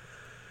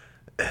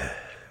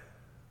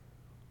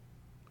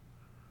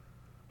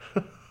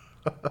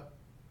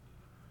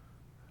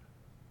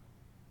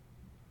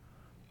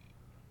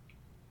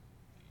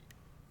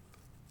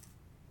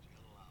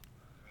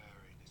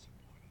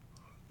disappointed.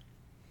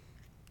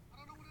 I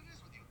don't know what it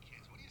is with you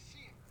kids. What do you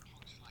see in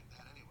punks like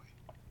that anyway?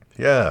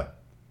 Yeah.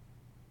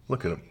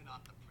 Look at him. You're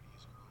not the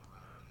prettiest girl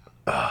around town.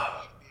 You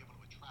should be able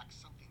to attract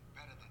something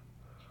better than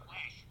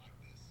trash like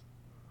this.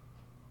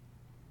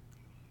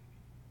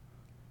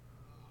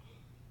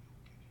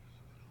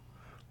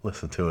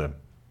 Listen to him.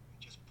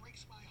 It just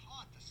breaks my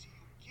heart to see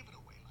you give it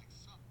away like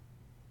some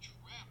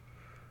tramp.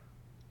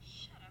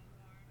 Shut up,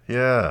 Warren.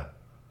 Yeah.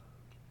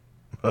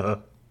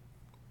 What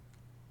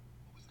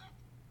was that?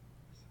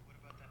 What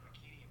about that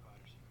bikini you bought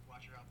her so you could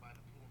watch her out by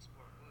the pool and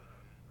sport wood?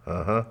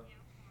 Uh-huh. Yeah,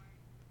 Warren.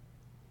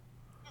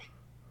 Hey,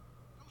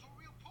 those were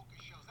real poker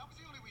shows. That was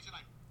the only reason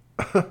I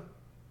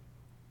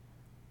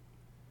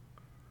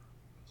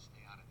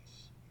stay out of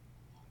this, you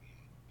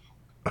long-haired punk.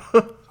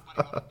 Somebody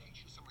ought to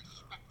teach you some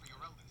respect for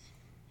your elders.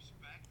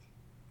 Respect?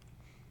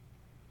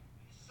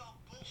 This is all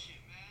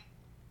bullshit, man.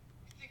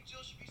 You think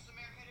Jill should be some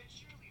airheaded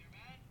cheerleader,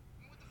 man?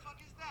 I mean, what the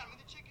fuck is that? I mean,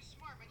 the chick is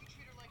smart, man. You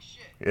treat her like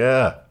shit.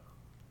 Yeah.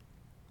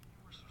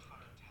 You're worse than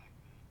fucking tack,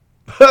 man.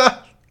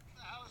 What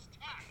the hell is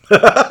tact?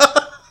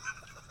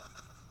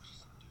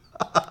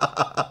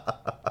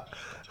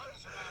 Turn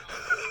this around.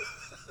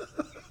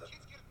 You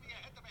kids get me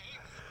ahead to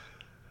behave this way.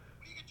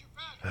 Where do you get your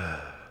value?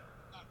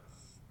 That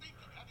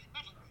stinking heavy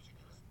metal music you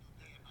listen to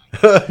day and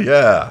night.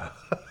 Yeah.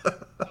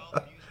 It's all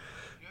the music.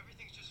 You know,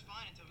 everything's just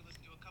fine until we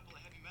listen to a couple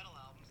of heavy metal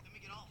albums. Then we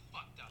get all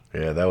fucked up.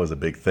 Yeah, that was a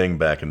big thing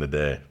back in the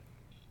day. I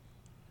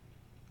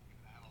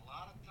had a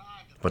lot of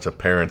time to Bunch of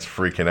parents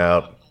freaking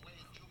out, the way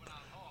in juvenile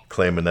hall.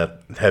 claiming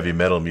that heavy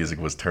metal music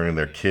was turning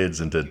their kids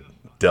into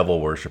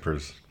devil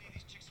worshippers. Leave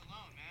these chicks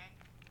alone, man.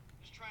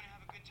 Just trying to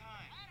have a good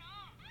time.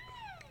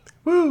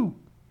 Woo!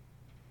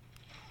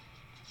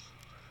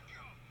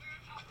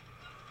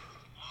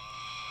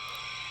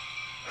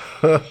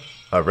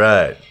 All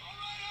right.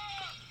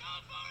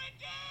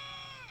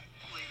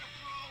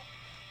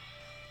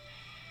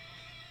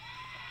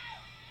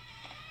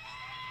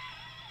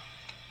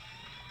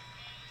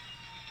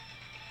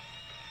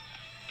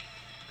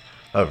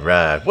 All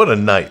right. What a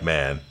night,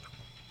 man.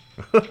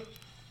 Dag,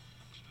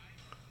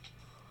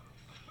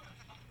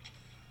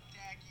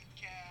 you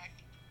cack.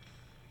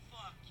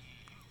 Fuck you,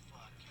 you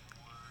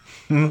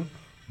fucking worm.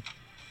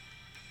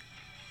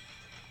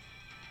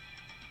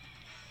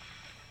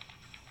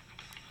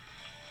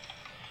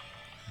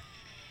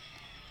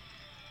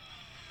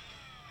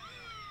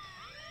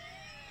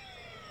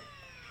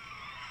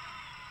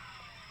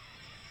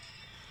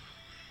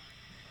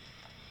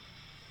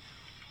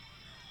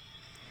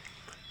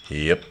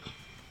 Yep.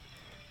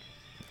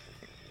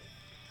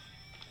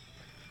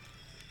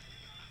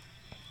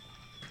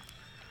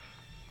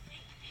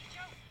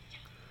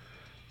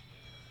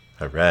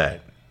 All right.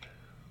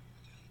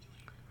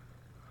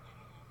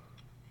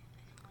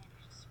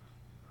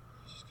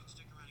 Just could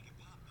stick around and get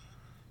popped, man.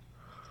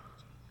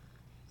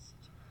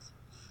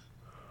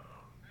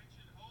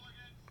 Attention,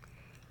 hooligans.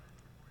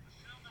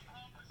 Assume the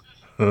pole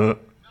position. Huh?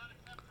 Do not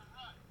attempt to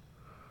run.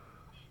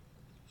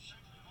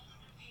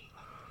 Hey, you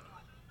know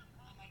what?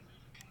 I might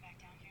come back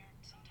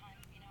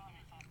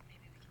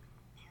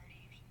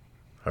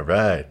All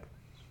right. I'll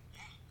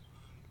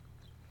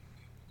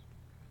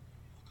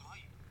call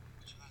you.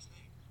 What's your last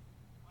name?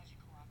 Why'd you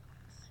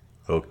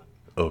cooperate?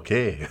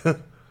 Okay.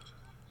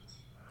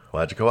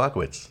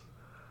 Wajikowakowicz. Joe?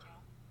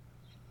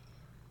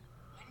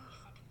 Why didn't you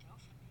fucking go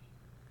for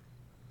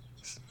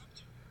me?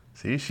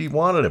 See, she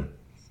wanted him.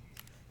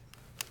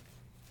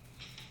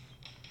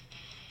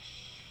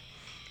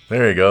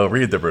 There you go.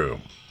 Read the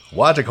room.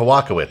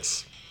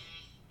 Wajikowakowicz.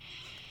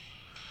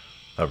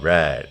 All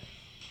right.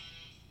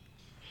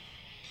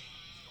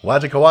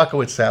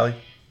 Wajikowakowicz, Sally.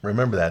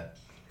 Remember that.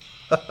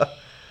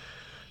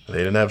 They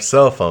didn't have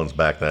cell phones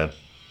back then. Joe.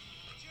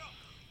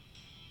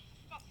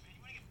 Fuck, man. You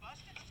wanna get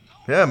busted?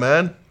 Let's go. Yeah,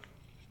 man.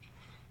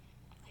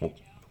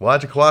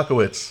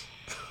 Wajikowakowicz.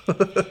 Joe,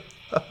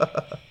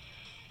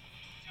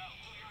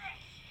 move your ass.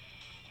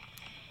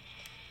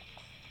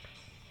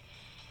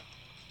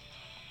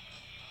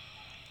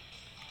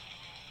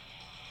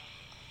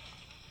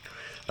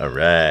 All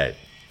right.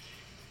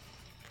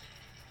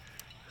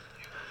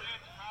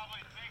 Should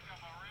probably think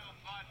I'm a real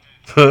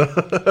butthead.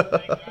 Think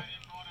I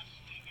didn't want to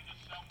sneak into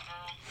some girl's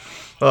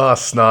house. Oh,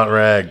 snot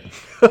rag.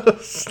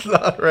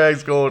 Snot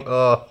rag's going.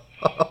 Oh.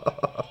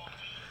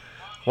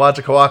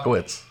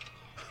 Wajikowakowicz.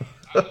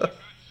 Good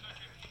second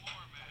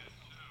floor man,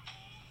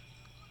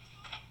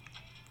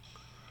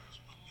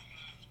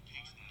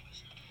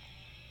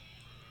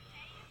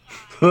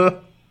 too.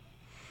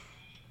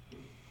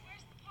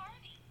 Where's the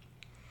party?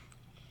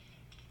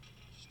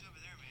 Just over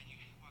there, man. You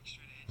can walk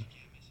straight ahead. You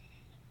can't miss it.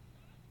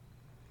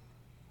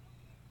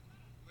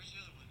 Where's the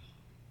other one?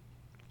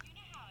 You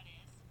know how it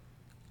is.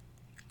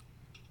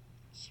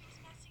 She was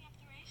messing up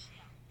the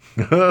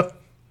ratio.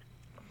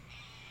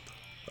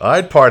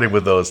 I'd party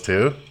with those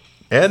two.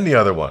 And the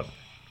other one.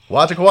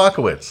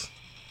 Wajikowakowicz.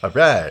 All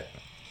right.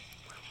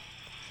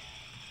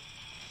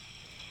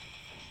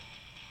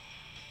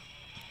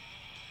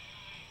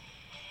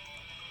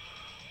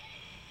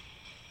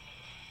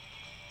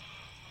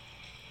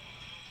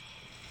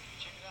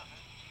 Check it out, man.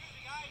 Excuse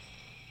me, guys.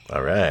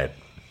 All right.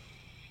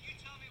 Can you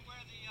tell me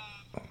where the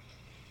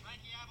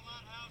Frankie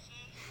Avalon house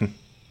is?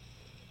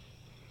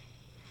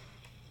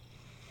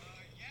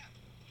 Yeah.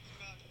 It's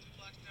about 2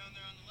 blocks down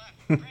there on the left.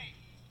 Great.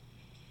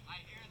 I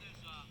hear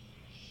there's a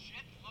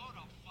shitload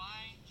of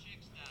fine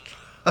chicks down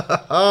there.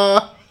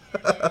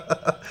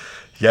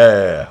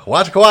 Yeah.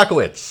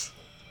 Wajikowakowicz.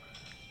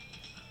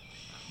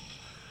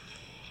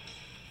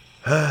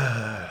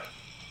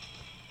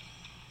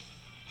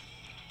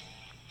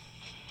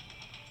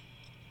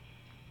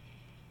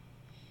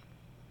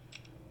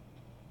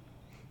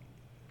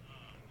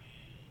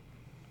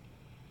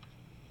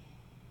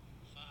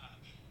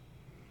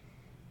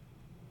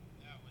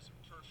 That was a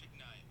perfect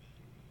night.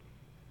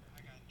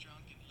 I got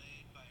drunk and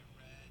laid by a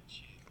rad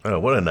chick. Oh,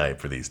 what a night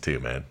for these two,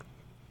 man.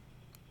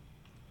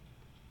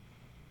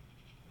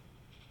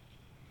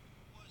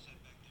 What was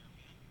that back there,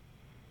 man?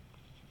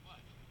 What?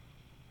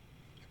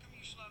 How come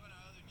you slapping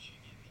another chick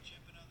and me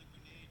jumping on the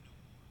grenade no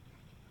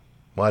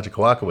more?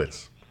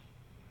 Wajikowakowicz.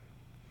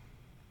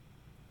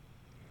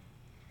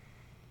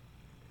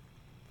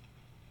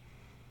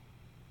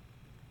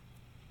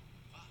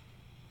 Fuck.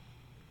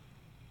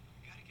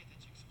 I gotta get that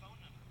chick's phone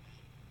number,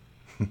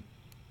 man.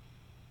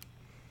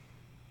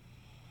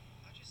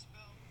 How'd you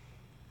spell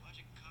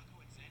Logic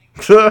Cockowitz anyway?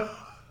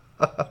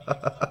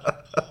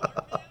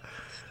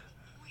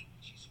 Wait,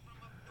 she's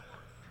from up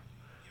north.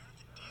 You don't have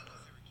to deal with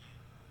her again.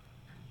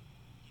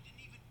 You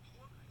didn't even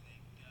pork her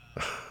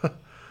thing.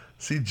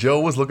 See, Joe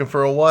was looking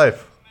for a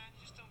wife. Man,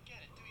 you just don't get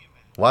it, do you,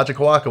 man?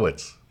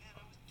 Wajikowakowicz. Man,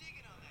 I was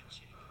digging on that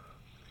chick.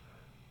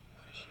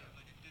 Why does she have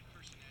like a good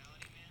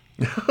personality, man?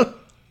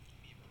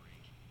 Give me a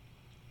break.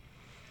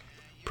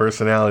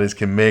 Personalities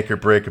can make or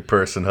break a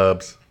person,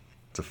 Hubs.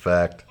 It's a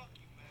fact. Fuck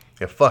you, man.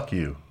 Yeah, fuck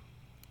you.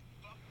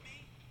 Fuck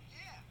me?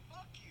 Yeah,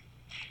 fuck you.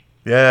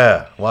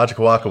 Yeah,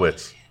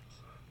 Wajikowakowicz.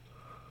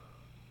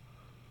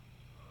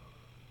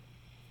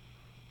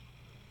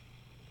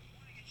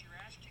 Wanna get your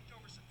ass kicked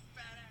over some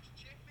fat ass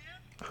chick,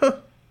 man?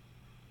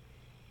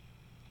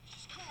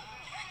 She's cool,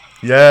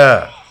 man.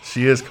 Yeah,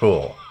 she is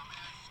cool.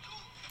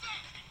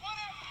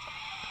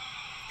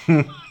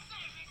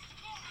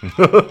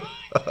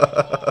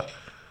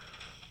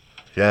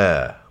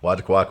 Yeah,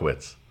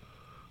 Wajikowakowicz.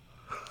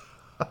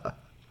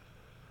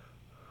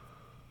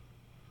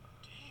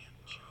 Damn,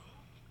 Joe.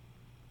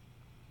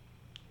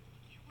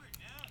 You were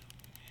down,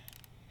 man.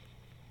 Yeah,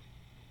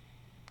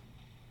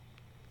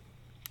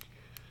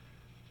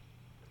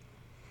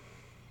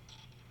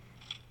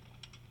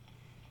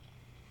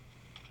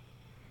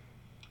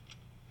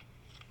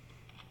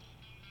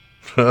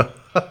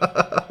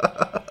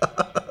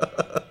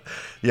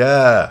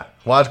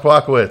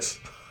 Wajikowakowicz.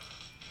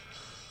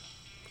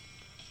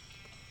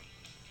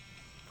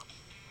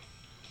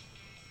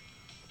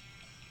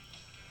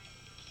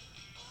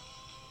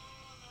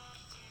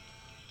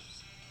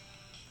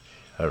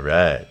 All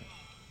right.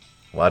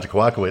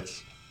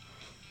 Wajikowakowicz.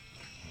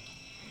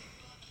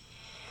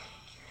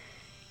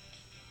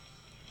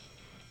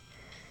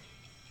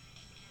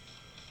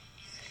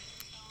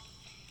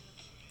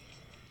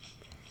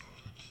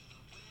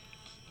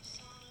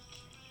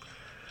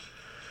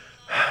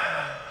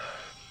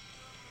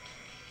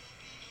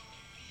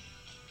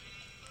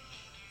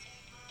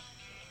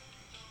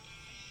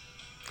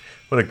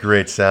 What a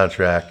great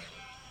soundtrack.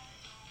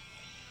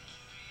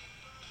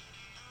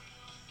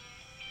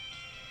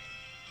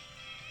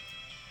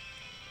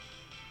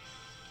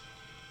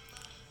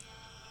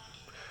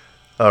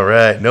 All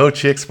right, no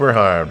chicks were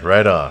harmed.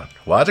 Right on.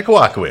 Wojciech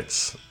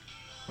Łachowicz.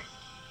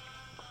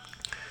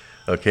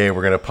 Okay,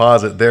 we're going to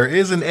pause it. There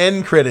is an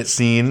end credit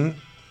scene.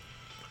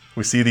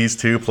 We see these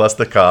two plus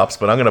the cops,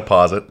 but I'm going to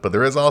pause it. But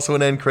there is also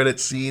an end credit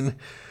scene.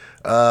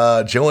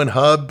 Joe and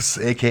Hubs,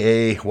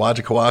 a.k.a.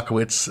 Wojciech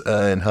Łachowicz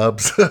and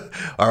Hubs,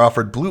 are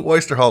offered Blue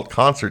Oyster Cult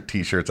concert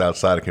t-shirts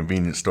outside a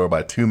convenience store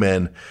by two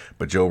men,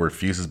 but Joe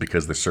refuses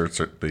because the shirts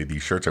are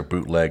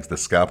bootlegs. The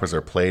scalpers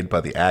are played by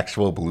the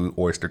actual Blue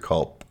Oyster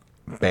Cult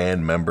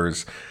band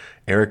members,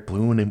 Eric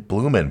Bloom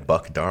and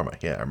Buck Dharma.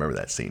 Yeah, I remember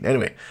that scene.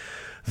 Anyway,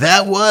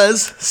 that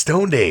was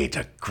Stoned Age,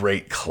 a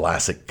great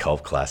classic,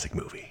 cult classic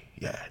movie.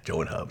 Yeah, Joe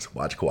and Hubs,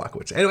 Wojciech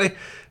Łachowicz. Anyway,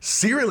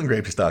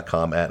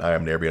 serialandgrapejuice.com at I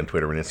am Nairby on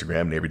Twitter and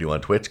Instagram, NairbyDo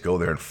on Twitch. Go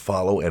there and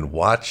follow and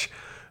watch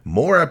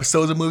more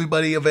episodes of Movie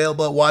Buddy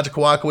available at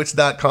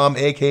WojciechLachowicz.com,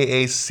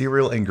 a.k.a.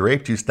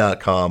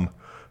 serialandgrapejuice.com.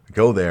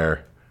 Go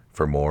there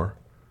for more,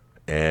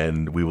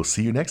 and we will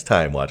see you next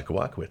time, Wojciech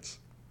Łachowicz.